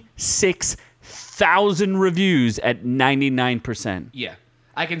 26,000 reviews at 99%. Yeah.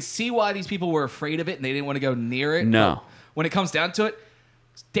 I can see why these people were afraid of it and they didn't want to go near it. No. But when it comes down to it,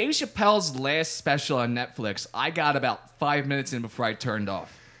 Dave Chappelle's last special on Netflix, I got about 5 minutes in before I turned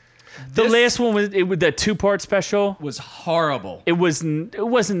off. The last one was that 2-part special. was horrible. It wasn't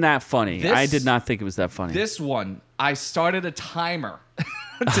that funny. I did not think it was that funny. This one, I started a timer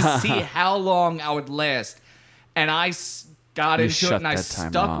to see how long I would last, and I got into it and I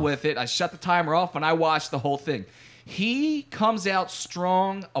stuck with it. I shut the timer off and I watched the whole thing. He comes out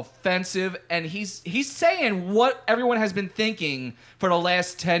strong, offensive, and he's saying what everyone has been thinking for the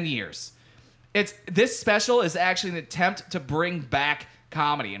last 10 years. This special is actually an attempt to bring back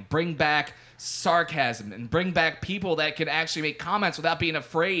comedy and bring back sarcasm and bring back people that can actually make comments without being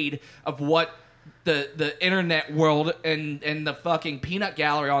afraid of what the internet world and the fucking peanut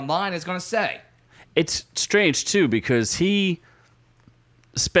gallery online is going to say. It's strange too because he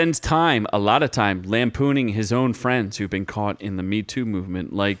spends a lot of time lampooning his own friends who've been caught in the Me Too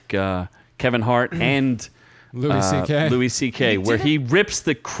movement, like Kevin Hart and Louis C.K., where he rips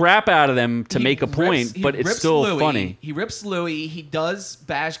the crap out of them to make a point, but it's still funny. He rips Louis. He does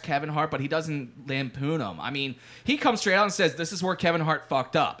bash Kevin Hart, but he doesn't lampoon him. I mean, he comes straight out and says, this is where Kevin Hart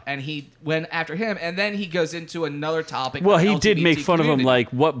fucked up. And he went after him, and then he goes into another topic. Well, he did make fun of him, like,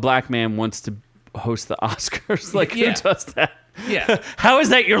 what black man wants to host the Oscars? Like, who does that? Yeah. How is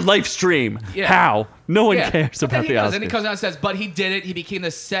that your life stream? Yeah. How? No one cares about the Oscars. And he comes out and says, but he did it. He became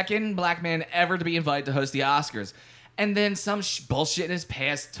the second black man ever to be invited to host the Oscars. And then some bullshit in his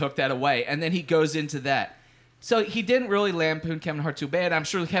past took that away. And then he goes into that. So he didn't really lampoon Kevin Hart too bad. I'm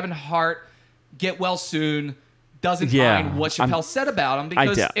sure Kevin Hart, get well soon, doesn't mind what Chappelle said about him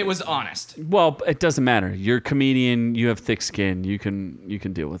because it was honest. Well, it doesn't matter. You're a comedian. You have thick skin. You can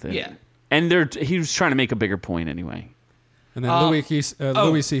deal with it. Yeah. And he was trying to make a bigger point anyway. And then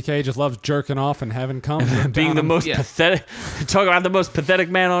Louis C.K. just loves jerking off and having cum. Being the most pathetic. Talk about the most pathetic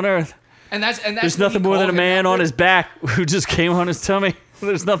man on earth. And that's There's nothing more than a man on his back who just came on his tummy.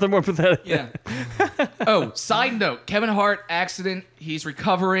 There's nothing more pathetic. Yeah. Side note, Kevin Hart accident. He's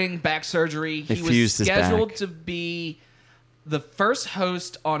recovering, back surgery. He was scheduled to be the first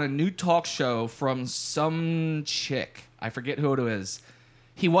host on a new talk show from some chick. I forget who it is.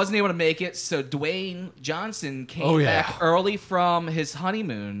 He wasn't able to make it, so Dwayne Johnson came back early from his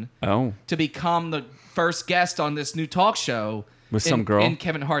honeymoon to become the first guest on this new talk show with some girl in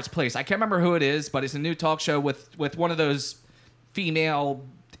Kevin Hart's place. I can't remember who it is, but it's a new talk show with one of those female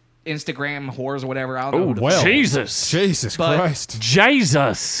Instagram whores or whatever. I don't know. Jesus Christ.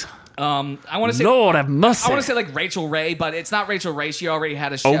 Jesus. I want to say Lord have mercy. I want to say like Rachel Ray, but it's not Rachel Ray. She already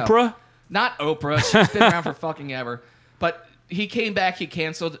had a show. Oprah? Not Oprah. She's been around for fucking ever. But he came back. He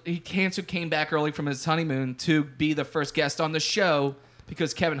came back early from his honeymoon to be the first guest on the show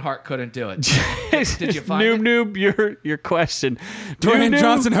because Kevin Hart couldn't do it. Did you find it? Noob, your question. Dwayne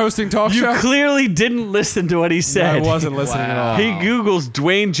Johnson hosting talk show? You clearly didn't listen to what he said. I wasn't listening at all. He Googles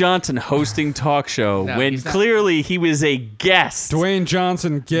Dwayne Johnson hosting talk show when clearly he was a guest. Dwayne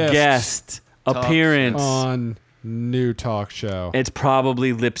Johnson guest appearance on new talk show. It's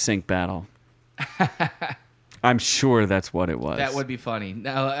probably Lip Sync Battle. I'm sure that's what it was. That would be funny.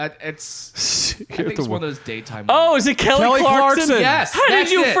 No, I think it's one of those daytime. Oh, is it Kelly Clarkson? Yes. How did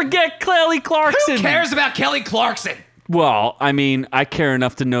you forget Kelly Clarkson? Who cares about Kelly Clarkson? Well, I mean, I care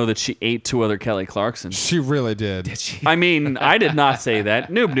enough to know that she ate 2 other Kelly Clarksons. She really did. Did she? I mean, I did not say that.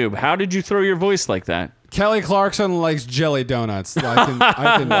 Noob, how did you throw your voice like that? Kelly Clarkson likes jelly donuts. I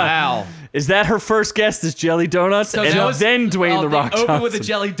can Wow. Is that her first guest? Is jelly donuts? So then Dwayne the Rock Johnson. Open with a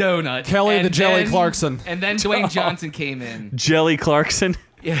jelly donut. Kelly the Jelly Clarkson. And then Dwayne Johnson came in. Jelly Clarkson.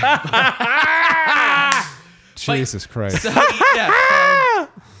 Yeah. Jesus Christ. So,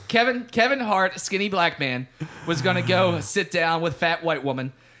 Kevin Hart, skinny black man, was gonna go sit down with fat white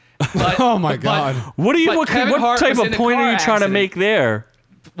woman. But, oh my God. What type of point are you trying to make there?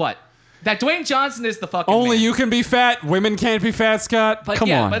 What? That Dwayne Johnson is the fucking Only man. you can be fat. Women can't be fat, Scott. But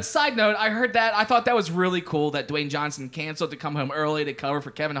Come on. But side note, I heard that. I thought that was really cool that Dwayne Johnson canceled to come home early to cover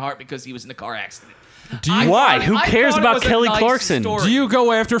for Kevin Hart because he was in a car accident. Why? Who cares about Kelly Clarkson? Do you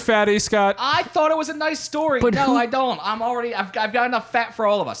go after fatty, Scott? I thought it was a nice story. But no, I don't. I've got enough fat for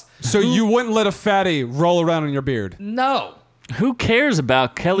all of us. So you wouldn't let a fatty roll around in your beard? No. Who cares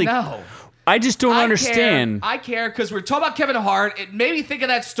about Kelly? No. I just don't understand. I care because we're talking about Kevin Hart. It made me think of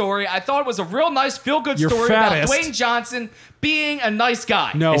that story. I thought it was a real nice, feel-good story fattest. about Dwayne Johnson being a nice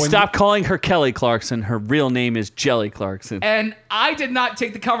guy. No. And stop calling her Kelly Clarkson. Her real name is Jelly Clarkson. And I did not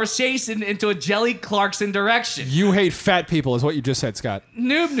take the conversation into a Jelly Clarkson direction. You hate fat people is what you just said, Scott.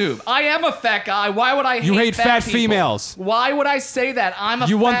 Noob. I am a fat guy. Why would I hate You hate fat people? females. Why would I say that? I'm a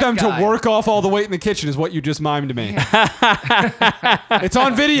You want fat them guy. to work off all the weight in the kitchen is what you just mimed me. It's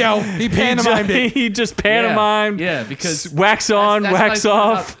on video. He paid pantomimed it. He just pantomimed. Yeah, because wax on, that's wax my thing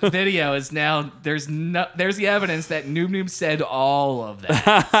off. about the video is now there's the evidence that Noob Noob said all of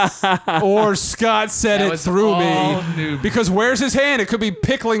that. Or Scott said That it was through all me. Noob. Because where's his hand? It could be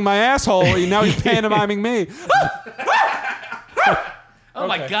pickling my asshole. Now he's pantomiming me. Oh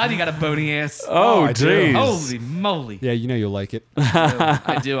my God, you got a bony ass. Oh, I do. jeez. Holy moly. Yeah, you know you'll like it.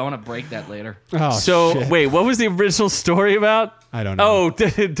 I do. I want to break that later. Oh, So shit. wait, what was the original story about? I don't know. Oh,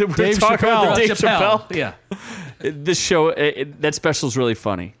 we're Dave talking about Chappelle. Dave Chappelle. Yeah. This show, that special's really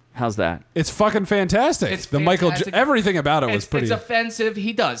funny. How's that? It's fucking fantastic. It's the Michael, fantastic. everything about it was It's pretty. offensive.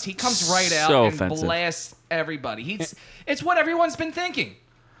 He does. He comes right out So and offensive. blasts everybody. It's what everyone's been thinking.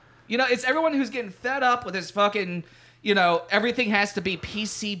 You know, it's everyone who's getting fed up with this fucking, everything has to be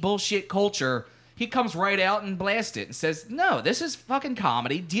PC bullshit culture. He comes right out and blasts it and says, no, this is fucking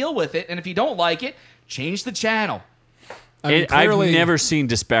comedy. Deal with it. And if you don't like it, change the channel. I mean, I've clearly, never seen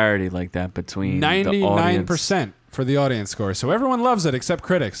disparity like that between the audience. 99% for the audience score. So everyone loves it except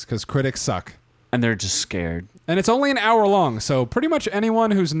critics, because critics suck. And they're just scared. And it's only an hour long, so pretty much anyone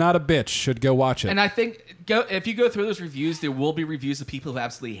who's not a bitch should go watch it. And I think if you go through those reviews, there will be reviews of people who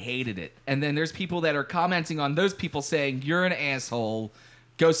absolutely hated it. And then there's people that are commenting on those people saying, you're an asshole.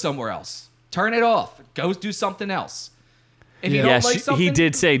 Go somewhere else. Turn it off. Go do something else. If you don't Yes, like something, he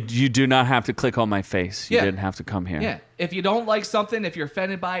did say you do not have to click on my face. You Yeah. didn't have to come here. Yeah. If you don't like something, if you're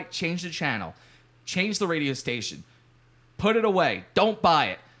offended by it, change the channel. Change the radio station. Put it away. Don't buy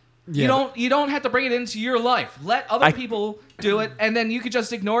it. Yeah, You don't have to bring it into your life. Let other people do it, and then you could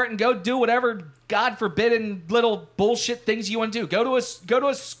just ignore it and go do whatever God forbidden little bullshit things you want to do. Go to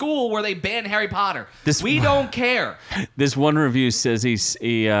a school where they ban Harry Potter. We don't care. This one review says he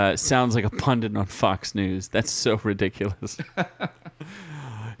sounds like a pundit on Fox News. That's so ridiculous.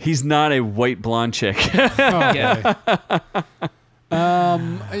 He's not a white blonde chick. Yeah.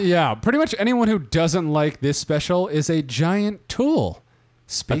 yeah, pretty much anyone who doesn't like this special is a giant tool.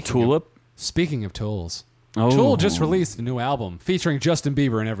 A tulip? Speaking of tools, Oh. Tool just released a new album featuring Justin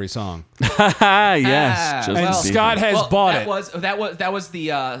Bieber in every song. Yes. Ah, Justin And Bieber. Scott has bought that it. was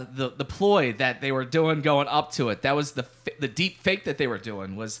the ploy that they were doing going up to it. That was the deep fake that they were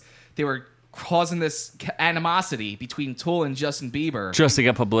doing. Was they were causing this animosity between Tool and Justin Bieber, Just to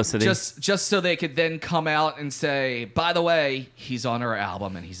get publicity. just so they could then come out and say, by the way, he's on our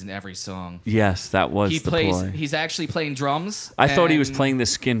album and he's in every song. Yes, that was He the plays. ploy. He's actually playing drums. I thought he was and playing the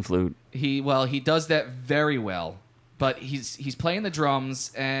skin flute. He does that very well, but he's playing the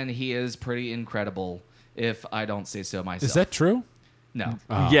drums and he is pretty incredible. If I don't say so myself. Is that true? no?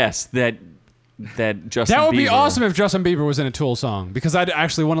 Yes, that Justin That would be Bieber- awesome if Justin Bieber was in a Tool song, because I'd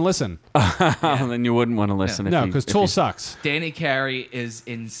actually want to listen. Then you wouldn't want to listen. No, if because you, Tool sucks. Danny Carey is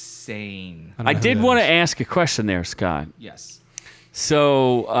insane. I did want to ask a question there, Scott. Yes.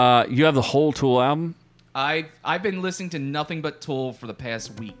 So you have the whole Tool album? I've been listening to nothing but Tool for the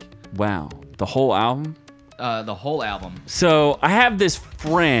past week. Wow, the whole album? The whole album. So I have this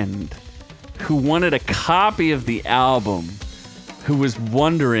friend who wanted a copy of the album, who was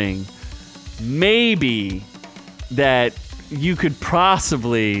wondering maybe that you could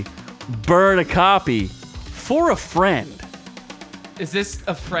possibly burn a copy for a friend. Is this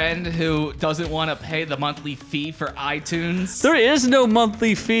a friend who doesn't want to pay the monthly fee for iTunes? There is no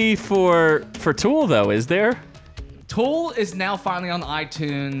monthly fee for Tool, though, is there? Tool is now finally on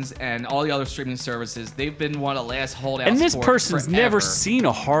iTunes and all the other streaming services. They've been one of the last holdouts. And this for person's forever. never seen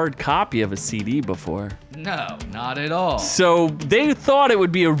a hard copy of a CD before. No, not at all. So they thought it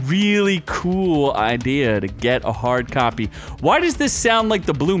would be a really cool idea to get a hard copy. Why does this sound like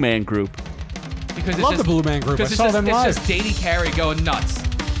the Blue Man Group? Because love the Blue Man Group. I Because saw them live. It's just Danny Carey going nuts.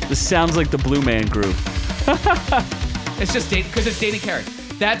 This sounds like the Blue Man Group. It's just because it's Danny Carey.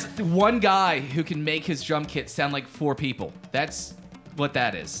 That's one guy who can make his drum kit sound like four people. That's what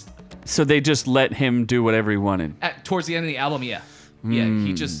that is. So they just let him do whatever he wanted. Towards the end of the album, yeah. Yeah,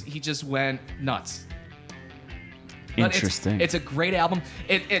 he just went nuts. But Interesting. It's a great album.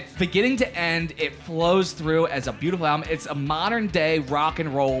 It beginning to end, it flows through as a beautiful album. It's a modern day rock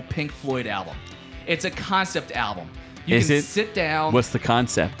and roll Pink Floyd album. It's a concept album. You Is can it? sit down. What's the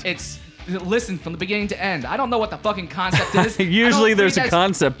concept? Listen from the beginning to end. I don't know what the fucking concept is. Usually there's a a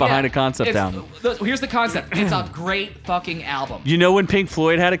concept behind a concept album. Here's the concept. It's a great fucking album. You know when Pink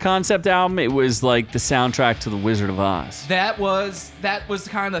Floyd had a concept album? It was like the soundtrack to The Wizard of Oz. That was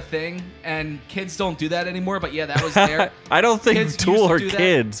kind of the thing, and kids don't do that anymore. But yeah, that was there. I don't think Kids Tool used to are do that.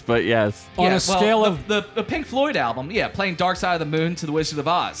 kids, but yes. On a scale of the Pink Floyd album, yeah, playing Dark Side of the Moon to The Wizard of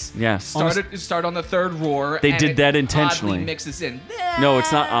Oz. Yes. Started on the third roar. They and did it that intentionally. Oddly mixes in. No,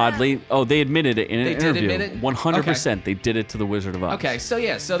 it's not oddly. Oh, they admitted it in an They did interview. admit it? 100%. They did it to the Wizard of Oz. Okay, so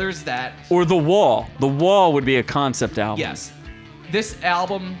yeah, so there's that. Or The Wall. The Wall would be a concept album. Yes. This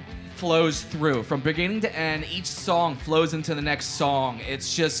album flows through from beginning to end. Each song flows into the next song.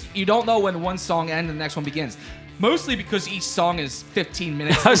 It's just, you don't know when one song ends and the next one begins. Mostly because each song is 15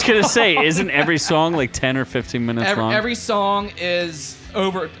 minutes. I was going to say, isn't every song like 10 or 15 minutes long? Every song is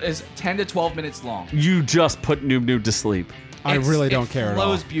 10 to 12 minutes long. You just put Noob Noob to sleep. I really don't care It at all.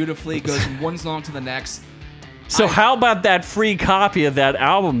 flows beautifully, goes from one song to the next. So how about that free copy of that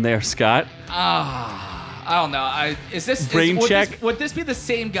album there, Scott? I don't know. Brain check? Would this be the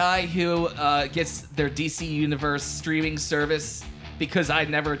same guy who gets their DC Universe streaming service because I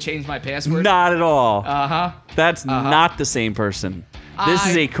never changed my password? Not at all. Uh-huh. That's not the same person. This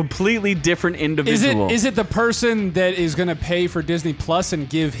is a completely different individual. Is it the person that is going to pay for Disney Plus and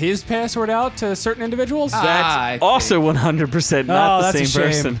give his password out to certain individuals? That's also 100% not the that's a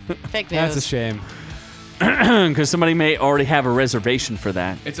same shame. person. Fake news. That's a shame. Because somebody may already have a reservation for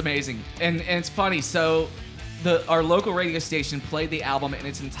that. It's amazing. And it's funny. So our local radio station played the album in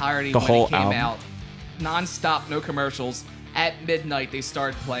its entirety The when whole it came album? out. Non-stop, no commercials. At midnight, they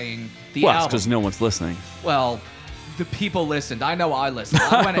started playing the Well, it's album. because no one's listening. Well, the people listened. I know I listened.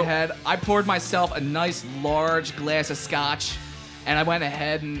 I went ahead. I poured myself a nice large glass of scotch, and I went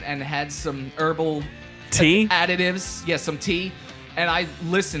ahead and had some herbal Tea? additives. Yes, some tea. And I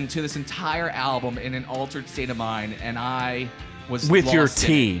listened to this entire album in an altered state of mind, and I was With your lost in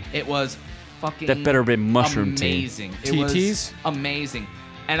tea. It was fucking That better have been mushroom tea. amazing. It was TTs? amazing.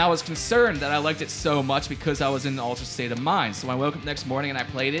 And I was concerned that I liked it so much because I was in an altered state of mind. So when I woke up next morning and I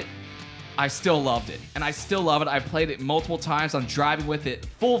played it, I still loved it. And I still love it. I've played it multiple times. I'm driving with it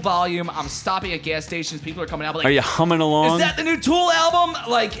full volume. I'm stopping at gas stations. People are coming out like, Are you humming along? is that the new Tool album?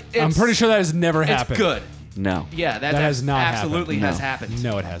 Like, it's, I'm pretty sure that has never happened. it's good. No. Yeah, That has not absolutely happened. has happened.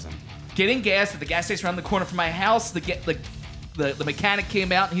 No, it hasn't. Getting gas at the gas station around the corner from my house, the mechanic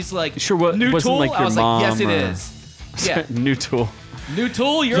came out and he's like, Sure new wasn't Tool? like I your was like, yes, mom it or- is. Yeah, New Tool. new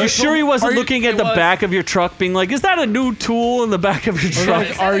Tool. You're You a sure Tool? he wasn't Are you- looking at it the was. back of your truck being like, is that a new tool in the back of your truck?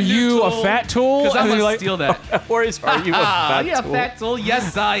 Is that Are a new you a Tool? fat tool? Because I'm And gonna you're like- steal that. Or is, are you a fat yeah, tool? fat Tool.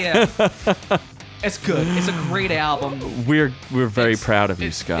 Yes, I am. It's good. It's a great album. We're very It's- proud of you,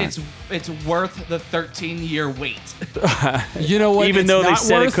 it's- Scott. It's worth the 13-year wait. You know what? Even It's though they not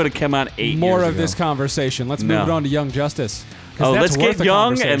said it worth could have come out 8 more years of ago. this conversation. Let's No. move it on to Young Justice. 'Cause Oh, that's let's worth get a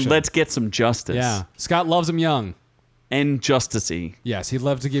young and conversation. let's get some justice. Yeah, Scott loves him young. And justicey. Yes, he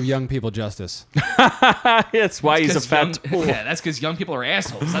loves to give young people justice. That's why he's a 'Cause fat young- tool. Yeah, that's because young people are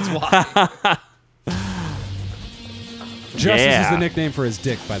assholes. That's why. Justice is Yeah. the nickname for his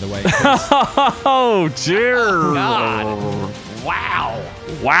dick, by the way. Oh, dear. God. Wow.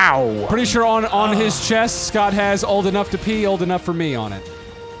 Wow. Pretty sure on his chest, Scott has "old enough to pee, old enough for me" on it.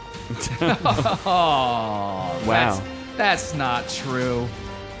 Oh, Wow. That's not true.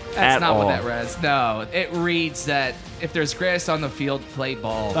 That's At not all. what that reads. No, it reads that if there's grass on the field, play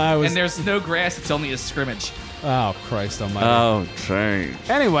ball. I was- And there's no grass, it's only a scrimmage. Oh, Christ almighty. Oh, change.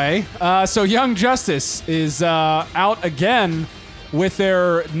 Anyway, so Young Justice is out again with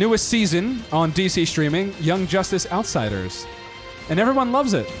their newest season on DC streaming, Young Justice Outsiders, and everyone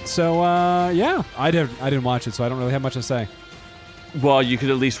loves it. So yeah, I didn't watch it, so I don't really have much to say. Well, you could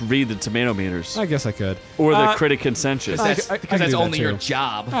at least read the tomato meters. I guess I could. Or the critic consensus. Because I that's could do that only your too.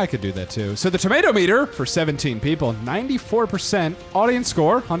 job. I could do that too. So the tomato meter for 17 people, 94%. Audience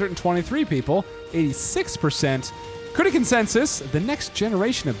score, 123 people, 86%. Critic consensus, the next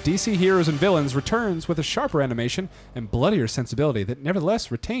generation of DC heroes and villains returns with a sharper animation and bloodier sensibility that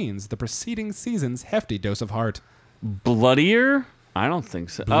nevertheless retains the preceding season's hefty dose of heart. Bloodier? I don't think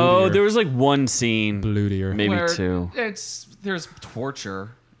so. Bloodier. Oh, there was like one scene. Bloodier. Maybe Where two. There's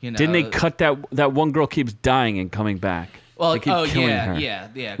torture, you know. Didn't they cut that one girl keeps dying and coming back? Well, they keep oh killing yeah, her.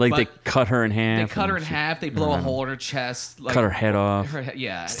 yeah. Like they but cut her in half. they cut her in and she- half. They blow a hole in her chest. Like, cut her head off.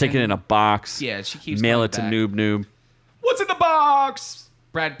 Yeah. Stick it and- in a box. Yeah, she keeps mail coming it to back. Noob Noob. What's in the box?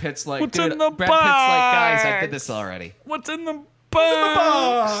 Brad Pitt's like, What's dude. in the Brad Pitt's like, guys, I box? did this already. What's in the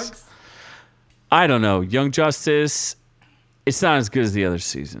box? I don't know. Young Justice. It's not as good as the other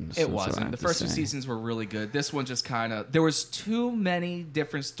seasons. It that's what I wasn't. have The to first two say. seasons were really good. This one just kind of there was too many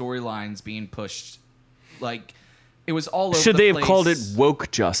different storylines being pushed. Like it was all over. Should the they have place. called it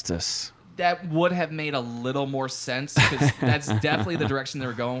Woke Justice? That would have made a little more sense because that's definitely the direction they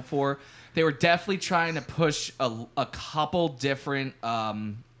were going for. They were definitely trying to push a couple different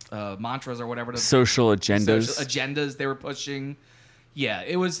mantras or whatever. Social agendas. Social agendas they were pushing. Yeah,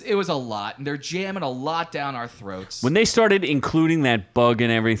 it was a lot, and they're jamming a lot down our throats. When they started including that bug and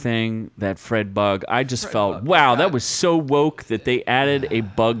everything, that Fred bug, I just Fred felt, bug, wow, God. that was so woke that they added a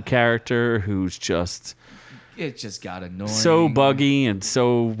bug character who's just It just got annoying. so buggy and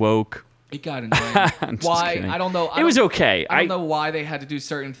so woke. It got annoying. I'm just Why? kidding. I don't know. It was okay. I don't know why they had to do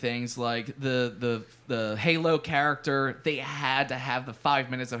certain things, like the Halo character. They had to have the 5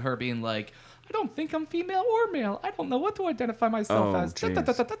 minutes of her being like, I don't think I'm female or male. I don't know what to identify myself Oh, as. Da, jeez. da,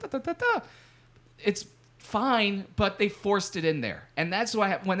 da, da, da, da, da, da. It's fine, but they forced it in there. And that's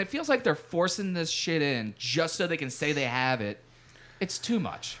why when it feels like they're forcing this shit in just so they can say they have it, it's too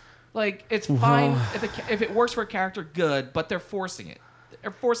much. Like, it's fine if it works for a character, good, but they're forcing it.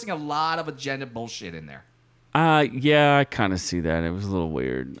 They're forcing a lot of agenda bullshit in there. Yeah, I kind of see that. It was a little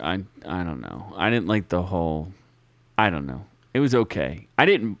weird. I don't know. I didn't like the whole. I don't know. It was okay. I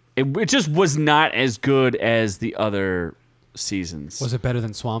didn't. It just was not as good as the other seasons. Was it better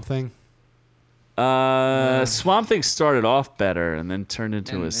than Swamp Thing? Swamp Thing started off better and then turned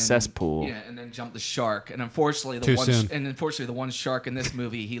into a cesspool. Yeah, and then jumped the shark. And unfortunately, Too soon. the one shark in this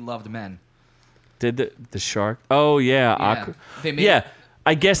movie, he loved men. Did the shark? Oh yeah, Yeah. They made- yeah.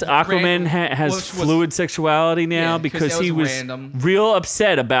 I guess Aquaman Random- has which was- fluid sexuality now Yeah, 'cause because that he was was random. real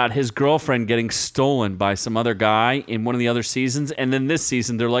upset about his girlfriend getting stolen by some other guy in one of the other seasons, and then this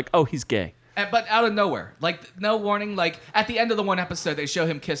season they're like, "Oh, he's gay." But out of nowhere, like no warning. Like at the end of the one episode, they show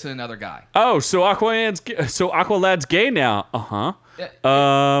him kissing another guy. Oh, so Aqualad's gay now?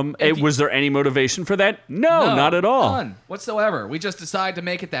 Was there any motivation for that? No, not at all. None whatsoever. We just decided to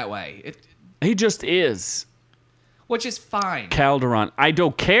make it that way. He just is. Which is fine. Calderon. I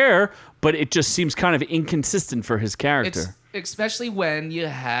don't care, but it just seems kind of inconsistent for his character. It's especially when you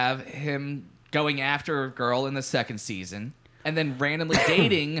have him going after a girl in the second season and then randomly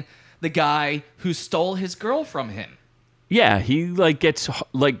dating the guy who stole his girl from him. Yeah, he gets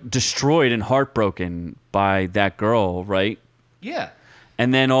destroyed and heartbroken by that girl, right? Yeah.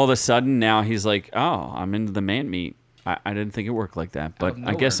 And then all of a sudden now he's like, "Oh, I'm into the man meat." I didn't think it worked like that, but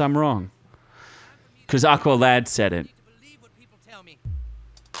I guess I'm wrong. Because Aqualad said it.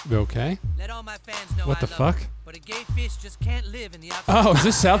 Okay. Let all my fans know What I the love fuck? them, but a gay fish just can't live in the outside. Oh, is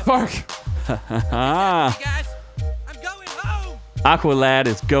this South Park? Ah, Hey guys, I'm going home. Aqualad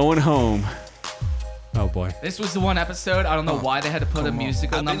is going home. Oh boy. This was the one episode. I don't know why they had to put a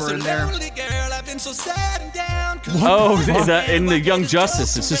musical number in there. Oh, in the Young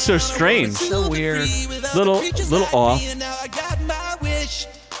Justice. It's just so strange. So weird. Little off.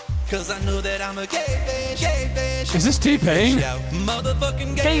 Cause I know that I'm a gay fish. Is this T-Pain?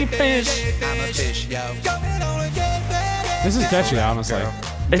 Motherfucking Gay fish. I'm a fish, yo. Going on a gay fish. This is catchy, honestly.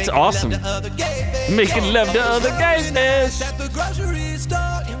 It's awesome. Making love to other gay fish. At the grocery store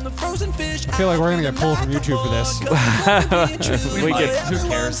in the frozen fish. I feel like we're gonna get pulled from YouTube for this. We get, Who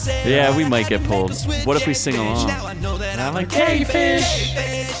cares? yeah, we might get pulled. What if we sing along? Now I know that I'm a gay fish.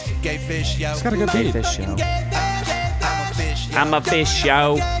 gay fish, yo. It's got a good Gay beat. fish show. I'm a fish,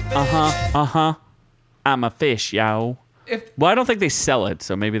 yo. I'm a fish, yo. I'm a fish, yo. Well, I don't think they sell it,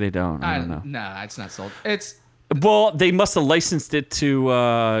 so maybe they don't. I don't know. Nah, it's not sold. It's Well, they must have licensed it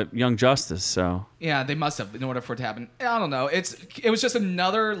to Young Justice, so. yeah, they must have in order for it to happen. I don't know. It was just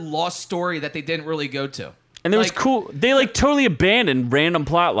another lost story that they didn't really go to. And it was cool. They totally abandoned random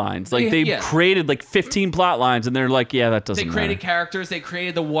plot lines. Like they Yeah. created 15 plot lines, and they're like, "Yeah, that doesn't They created matter." characters. They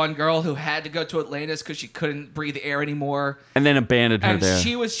created the one girl who had to go to Atlantis because she couldn't breathe the air anymore. And then abandoned her And there.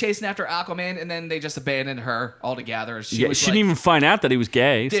 she was chasing after Aquaman, and then they just abandoned her altogether. She Yeah, was she didn't even find out that he was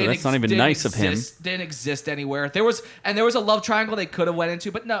gay, so that's not even nice of him. Didn't exist anywhere. There was a love triangle they could have went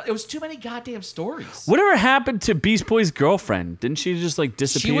into, but no, it was too many goddamn stories. Whatever happened to Beast Boy's girlfriend? Didn't she just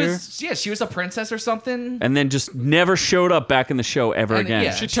disappear? She was a princess or something. And then just never showed up back in the show ever And, again.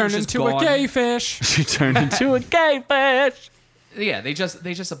 yeah, She was turned just into a gone. gay fish. She turned into a gay fish. Yeah, they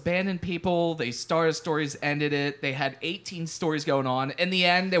just abandoned people. They started stories, ended it. They had 18 stories going on. In the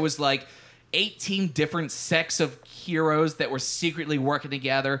end, there was 18 different sects of heroes that were secretly working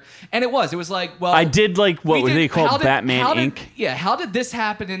together. And it was like, well, I did like what we they did- called how did- Batman how did- Inc. Yeah, how did this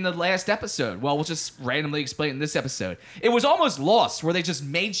happen in the last episode? Well, we'll just randomly explain in this episode. It was almost Lost, where they just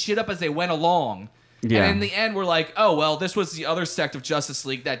made shit up as they went along. Yeah. And in the end, we're like, oh, well, this was the other sect of Justice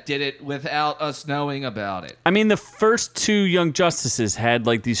League that did it without us knowing about it. I mean, the first two Young Justices had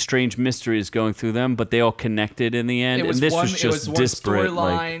these strange mysteries going through them, but they all connected in the end. It was and this one, was it just was one disparate.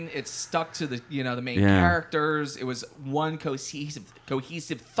 storyline. It stuck to the the main Yeah. characters. It was one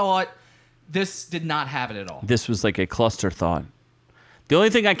cohesive thought. This did not have it at all. This was like a cluster thought. The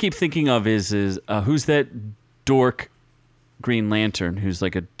only thing I keep thinking of is who's that dork Green Lantern who's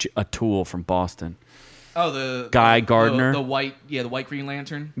like a tool from Boston? Oh, the Guy Gardner. the white Green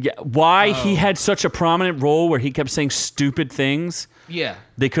Lantern. Yeah, why he had such a prominent role where he kept saying stupid things. Yeah,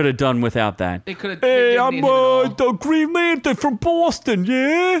 They could have done without that. they could have. Hey, I'm the Green Lantern from Boston,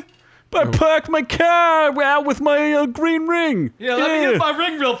 yeah? I parked my car out with my green ring. Yeah, let me get my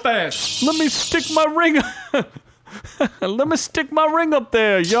ring real fast. Let me stick my ring. Let me stick my ring up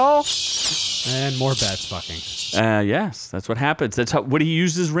there, y'all. And more bats fucking. Yes, that's what happens. That's what he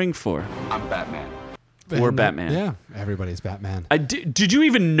used his ring for. I'm Batman. Or And, Batman. Yeah, everybody's Batman. Did you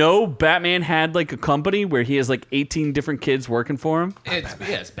even know Batman had like a company where he has like 18 different kids working for him?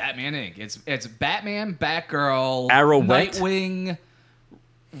 It's Batman Inc. It's Batman, Batgirl, Arrowette? Nightwing,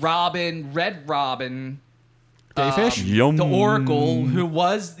 Robin, Red Robin, Dayfish? Yum. the Oracle, who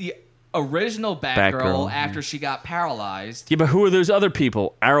was the original Batgirl, Batgirl, after she got paralyzed. Yeah, but who are those other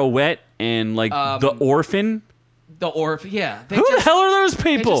people? Arrowette and like the Orphan? The Orphan, yeah. Who the hell are those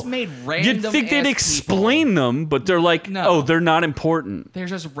They people? just made random. You'd think they'd ass explain them, but they're like, No. oh, they're not important. They're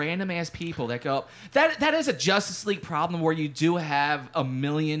just random ass people that go. That is a Justice League problem where you do have a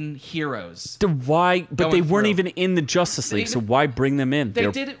million heroes. Why? But Going they weren't through. even in the Justice League, so even- why bring them in? They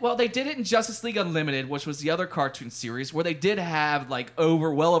They're- did it. Well, they did it in Justice League Unlimited, which was the other cartoon series, where they did have like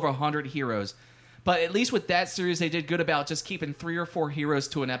well over 100 heroes. But at least with that series, they did good about just keeping 3 or 4 heroes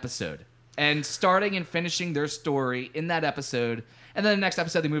to an episode and starting and finishing their story in that episode. And then the next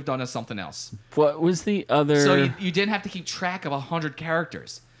episode, they moved on to something else. What was the other? So you didn't have to keep track of 100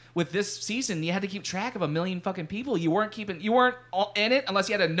 characters. With this season, you had to keep track of a million fucking people. You weren't in it unless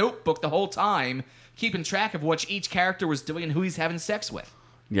you had a notebook the whole time, keeping track of what each character was doing and who he's having sex with.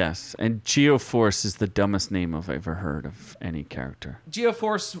 Yes, and Geoforce is the dumbest name I've ever heard of any character.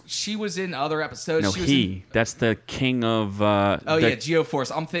 Geoforce, she was in other episodes. No, she was in, that's the king of yeah, Geoforce.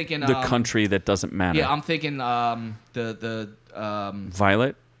 I'm thinking the country that doesn't matter. Yeah, I'm thinking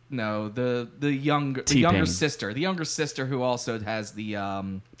Violet? no, the younger sister. The younger sister who also has the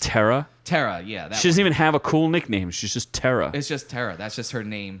Terra? Terra, yeah. That She doesn't even have a cool nickname. She's just Terra. It's just Terra. That's just her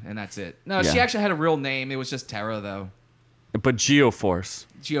name, and that's it. No, Yeah. she actually had a real name. It was just Terra, though. But Geoforce.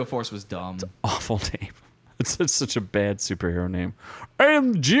 Geoforce was dumb. Awful name. It's such a bad superhero name. I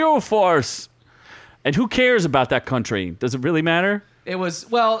am Geoforce. And who cares about that country? Does it really matter? It was,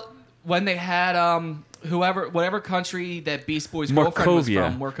 well, when they had whatever country that Beast Boy's girlfriend was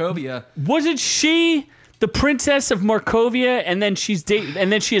Markovia. from, Markovia. Wasn't she the princess of Markovia, and then she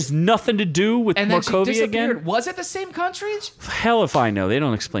has nothing to do with And then she Markovia disappeared. again? Was it the same country? Hell if I know. They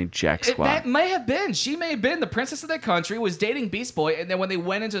don't explain jack squat. That may have been. She may have been the princess of that country, was dating Beast Boy, and then when they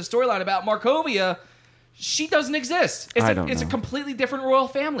went into the storyline about Markovia, she doesn't exist. It's a completely different royal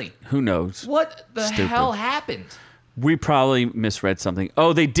family. Who knows? What the Stupid. hell happened? We probably misread something.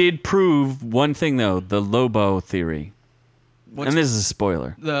 Oh, they did prove one thing, though. The Lobo theory. And this is a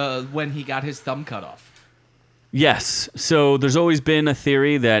spoiler. When he got his thumb cut off. Yes. So there's always been a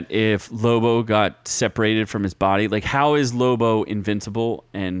theory that if Lobo got separated from his body, like how is Lobo invincible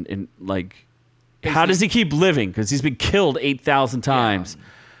and like how does he keep living? Because he's been killed 8,000 times. Yeah.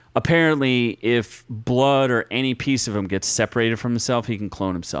 Apparently, if blood or any piece of him gets separated from himself, he can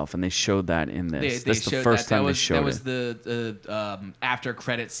clone himself, and they showed that in this. That's the first time they showed it. That was the after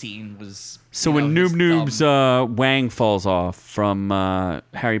credit scene. Was so when Noob Noob's wang falls off from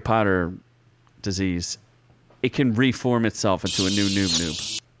Harry Potter disease, it can reform itself into a new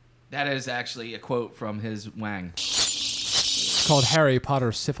Noob. That is actually a quote from his wang. It's called Harry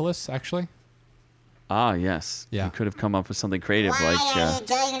Potter syphilis, actually. Ah, yes. Yeah. You could have come up with something creative like... Why are you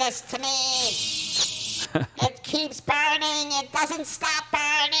doing this to me? It keeps burning. It doesn't stop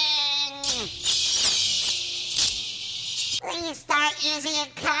burning. Please start using a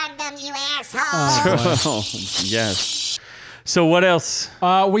condom, you asshole. Oh, yes. So what else?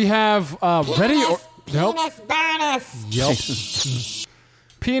 We have Ready or... Nope. Penis burnus. Yep.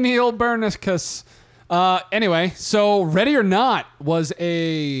 Penial burnicus. Anyway, so Ready or Not was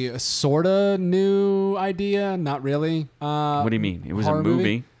a sorta new idea. Not really. What do you mean? It was a horror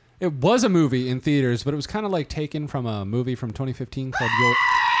movie. It was a movie in theaters, but it was kind of like taken from a movie from 2015 called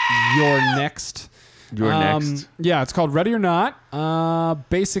Your Next. Your Next. Yeah, it's called Ready or Not.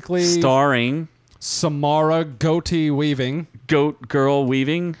 Basically... Starring... Samara Goatee Weaving. Goat Girl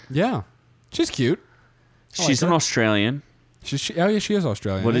Weaving. Yeah. She's cute. She's an Australian. Oh, yeah, she is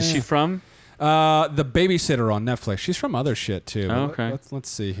Australian. What is she from? The Babysitter on Netflix. She's from other shit, too. Oh, okay. Let's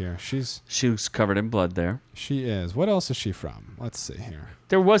see here. She was covered in blood there. She is. What else is she from? Let's see here.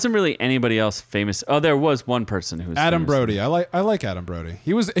 There wasn't really anybody else famous. Oh, there was one person who was Adam famous. Brody. I like Adam Brody.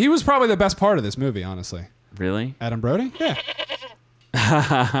 He was probably the best part of this movie, honestly. Really? Adam Brody? Yeah.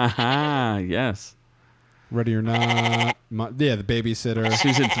 Yes. Ready or Not. The Babysitter. She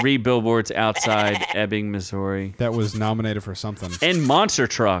was in 3 Billboards Outside Ebbing, Missouri. That was nominated for something. And Monster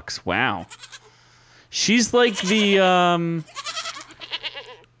Trucks. Wow. She's like the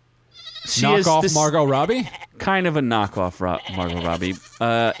she is Knockoff this Margot Robbie? kind of a knockoff Margot Robbie.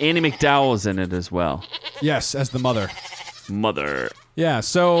 Annie McDowell is in it as well. Yes, as the mother. Mother. Yeah,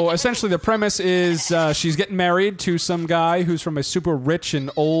 so essentially the premise is she's getting married to some guy who's from a super rich and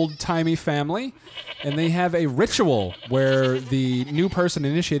old-timey family, and they have a ritual where the new person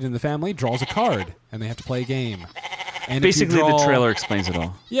initiated in the family draws a card, and they have to play a game. And Basically, the trailer explains it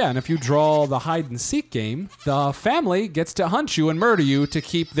all. Yeah, and if you draw the hide-and-seek game, the family gets to hunt you and murder you to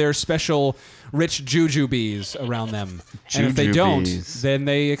keep their special rich jujubes around them. And if they don't, Jujubes. then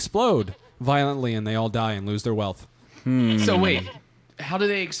they explode violently, and they all die and lose their wealth. So wait, how do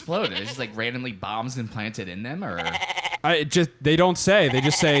they explode? Is it just like randomly bombs implanted in them, or? They don't say. They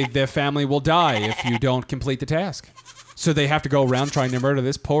just say their family will die if you don't complete the task. So they have to go around trying to murder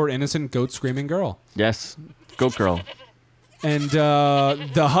this poor innocent goat screaming girl. Yes. Goat Girl. And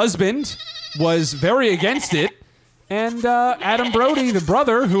the husband was very against it. And Adam Brody, the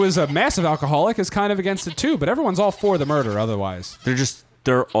brother, who is a massive alcoholic, is kind of against it too. But everyone's all for the murder otherwise.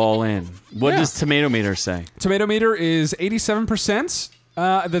 They're all in. What Yeah. does Tomato Meter say? Tomato meter is 87%.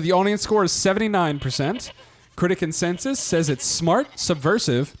 The audience score is 79%. Critic consensus says it's smart,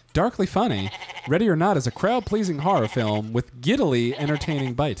 subversive, darkly funny. Ready or Not is a crowd-pleasing horror film with giddily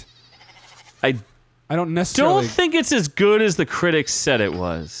entertaining bite. I don't necessarily... Don't think it's as good as the critics said it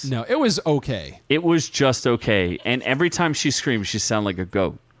was. No, it was okay. It was just okay. And every time she screams, she sounded like a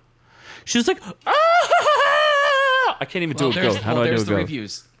goat. She was like, ah! I can't even do a goat. How do I do a There's the goat?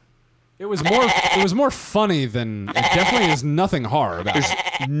 reviews. It was more funny than... It definitely is nothing horror about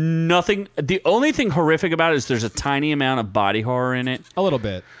it. Nothing. The only thing horrific about it is there's a tiny amount of body horror in it. A little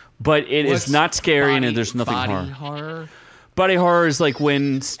bit. But it is not scary and there's nothing horror. Body horror is like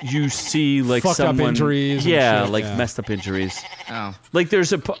when you see like Fucked up someone injuries and yeah, shit, like yeah. messed up injuries. Oh. Like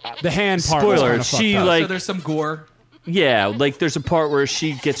there's a The hand part was spoiler. kinda She fucked up. like So there's some gore. yeah, like there's a part where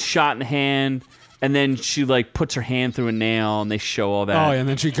she gets shot in the hand and then she like puts her hand through a nail and they show all that. Oh, yeah, and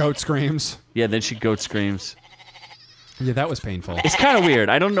then she goat screams. Yeah, then she goat screams. Yeah, that was painful. It's kind of weird.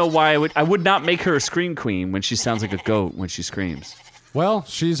 I don't know why I would not make her a scream queen when she sounds like a goat when she screams. Well,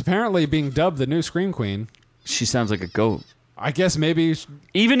 she's apparently being dubbed the new Scream Queen. She sounds like a goat. I guess maybe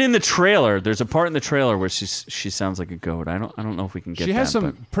Even in the trailer, there's a part in the trailer where she sounds like a goat. I don't know if we can get she has that,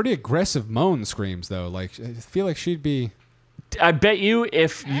 some pretty aggressive moan screams though. Like I feel like she'd be. but I bet you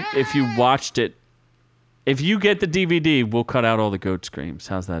if you watched it, if you get the DVD, we'll cut out all the goat screams.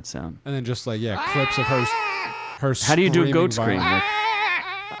 How's that sound? And then just like clips of her. How do you do a goat screaming scream? violently.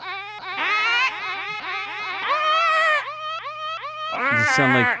 Like, you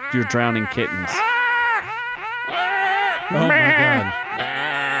sound like you're drowning kittens. Oh my god!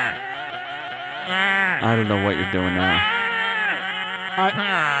 I don't know what you're doing now.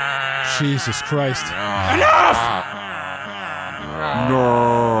 Jesus Christ!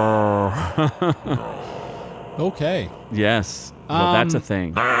 No. Okay. Yes. Well, that's a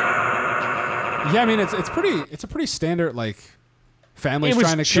thing. Yeah, I mean it's a pretty standard like families It was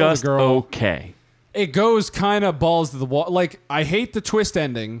trying to kill the just girl. okay. It goes kind of balls to the wall. Like I hate the twist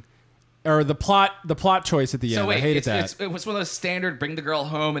ending, or the plot choice at the end. So wait, I hated that. it was one of those standard bring the girl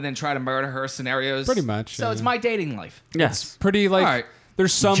home and then try to murder her scenarios. Pretty much, So yeah. it's my dating life. Yes. Pretty like. All right.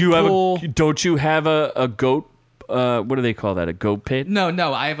 There's some Do you cool. don't you have a goat? What do they call that? A goat pit?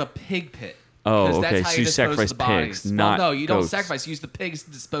 No, I have a pig pit. Oh, Because okay, That's how so you dispose sacrifice of the bodies. pigs, not well, no, you don't goats. sacrifice. You use the pigs to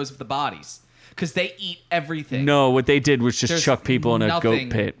dispose of the bodies because they eat everything. No, what they did was just There's chuck people in a nothing-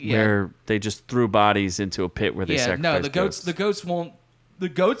 goat pit yeah. where they just threw bodies into a pit where they Yeah, sacrificed no, the goats. the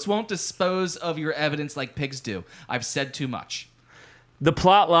goats won't dispose of your evidence like pigs do. I've said too much. The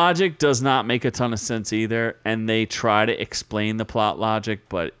plot logic does not make a ton of sense either, and they try to explain the plot logic,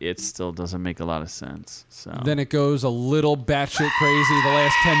 but it still doesn't make a lot of sense. So Then it goes a little batshit crazy the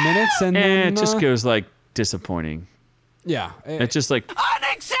last 10 minutes, and then it just goes like disappointing. Yeah, It's just like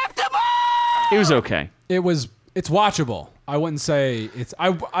Unacceptable! it was okay. it's watchable. I wouldn't say it's.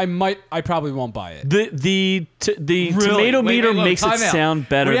 I probably won't buy it. The Really? tomato Wait, meter look, makes it time out. sound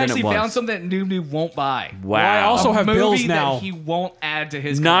better We than actually it was. found something that Noob won't buy. Wow. I also A have movie bills now. that he won't add to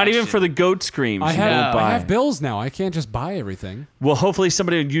his Not even collection. for the goat screams. I you won't have buy. bills now. I can't just buy everything. Well, hopefully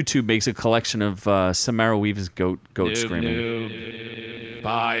somebody on YouTube makes a collection of Samara Weave's goat screaming.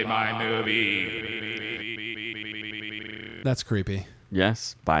 Buy my movie. That's creepy.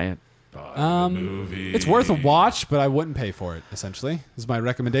 Yes, buy it. It's worth a watch, but I wouldn't pay for it. Essentially, is my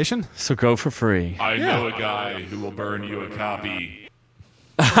recommendation. So go for free. I know a guy who will burn you a copy.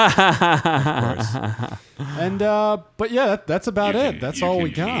 And but yeah, that's about it. That's all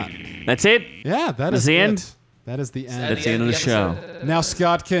we got. That's it. Yeah, That's the end? That is the end. That's the end of the show. Now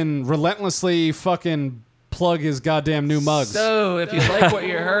Scott can relentlessly fucking plug his goddamn new mugs. So, if you like what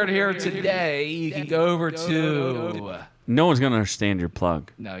you heard here today, you can go over to... No one's gonna understand your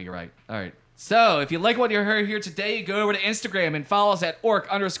plug. No, you're right. All right. So, if you like what you heard here today, you go over to Instagram and follow us at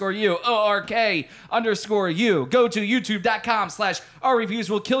ork_u, ORK_U. Go to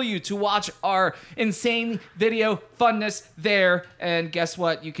youtube.com/ourreviewswillkillyou to watch our insane video funness there. And guess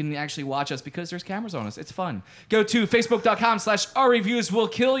what? You can actually watch us because there's cameras on us. It's fun. Go to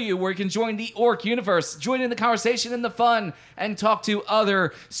facebook.com/ourreviewswillkillyou where you can join the Ork universe, join in the conversation and the fun, and talk to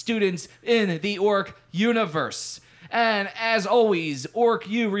other students in the Ork universe. And as always, Ork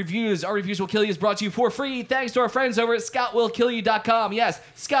U Reviews, Our Reviews Will Kill You is brought to you for free thanks to our friends over at ScottWillKillYou.com. Yes,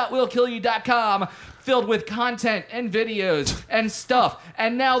 ScottWillKillYou.com, filled with content and videos and stuff.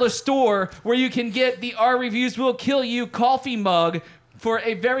 And now the store where you can get the Our Reviews Will Kill You coffee mug for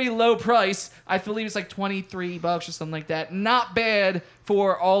a very low price. I believe it's like $23 or something like that. Not bad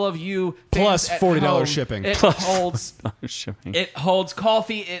for all of you. Plus $40 home. shipping. It Plus holds shipping. It holds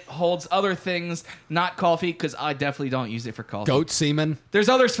coffee. It holds other things, not coffee, because I definitely don't use it for coffee. Goat semen. There's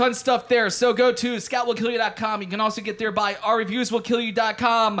other fun stuff there. So go to ScottWillKillYou.com. You can also get there by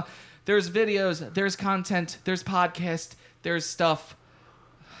OurReviewsWillKillYou.com. There's videos. There's content. There's podcast. There's stuff.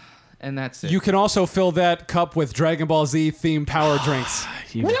 And that's it. You can also fill that cup with Dragon Ball Z themed power drinks.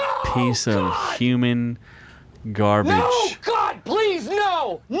 You piece of human garbage. God, please,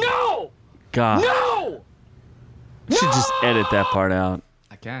 no! No! God. No! You should just edit that part out.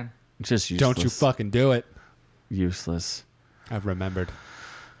 I can. Just useless. Don't you fucking do it. Useless. I've remembered.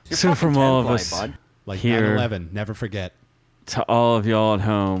 So from all of us Like here 9/11, never forget. to all of y'all at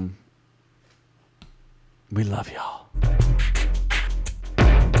home, we love y'all.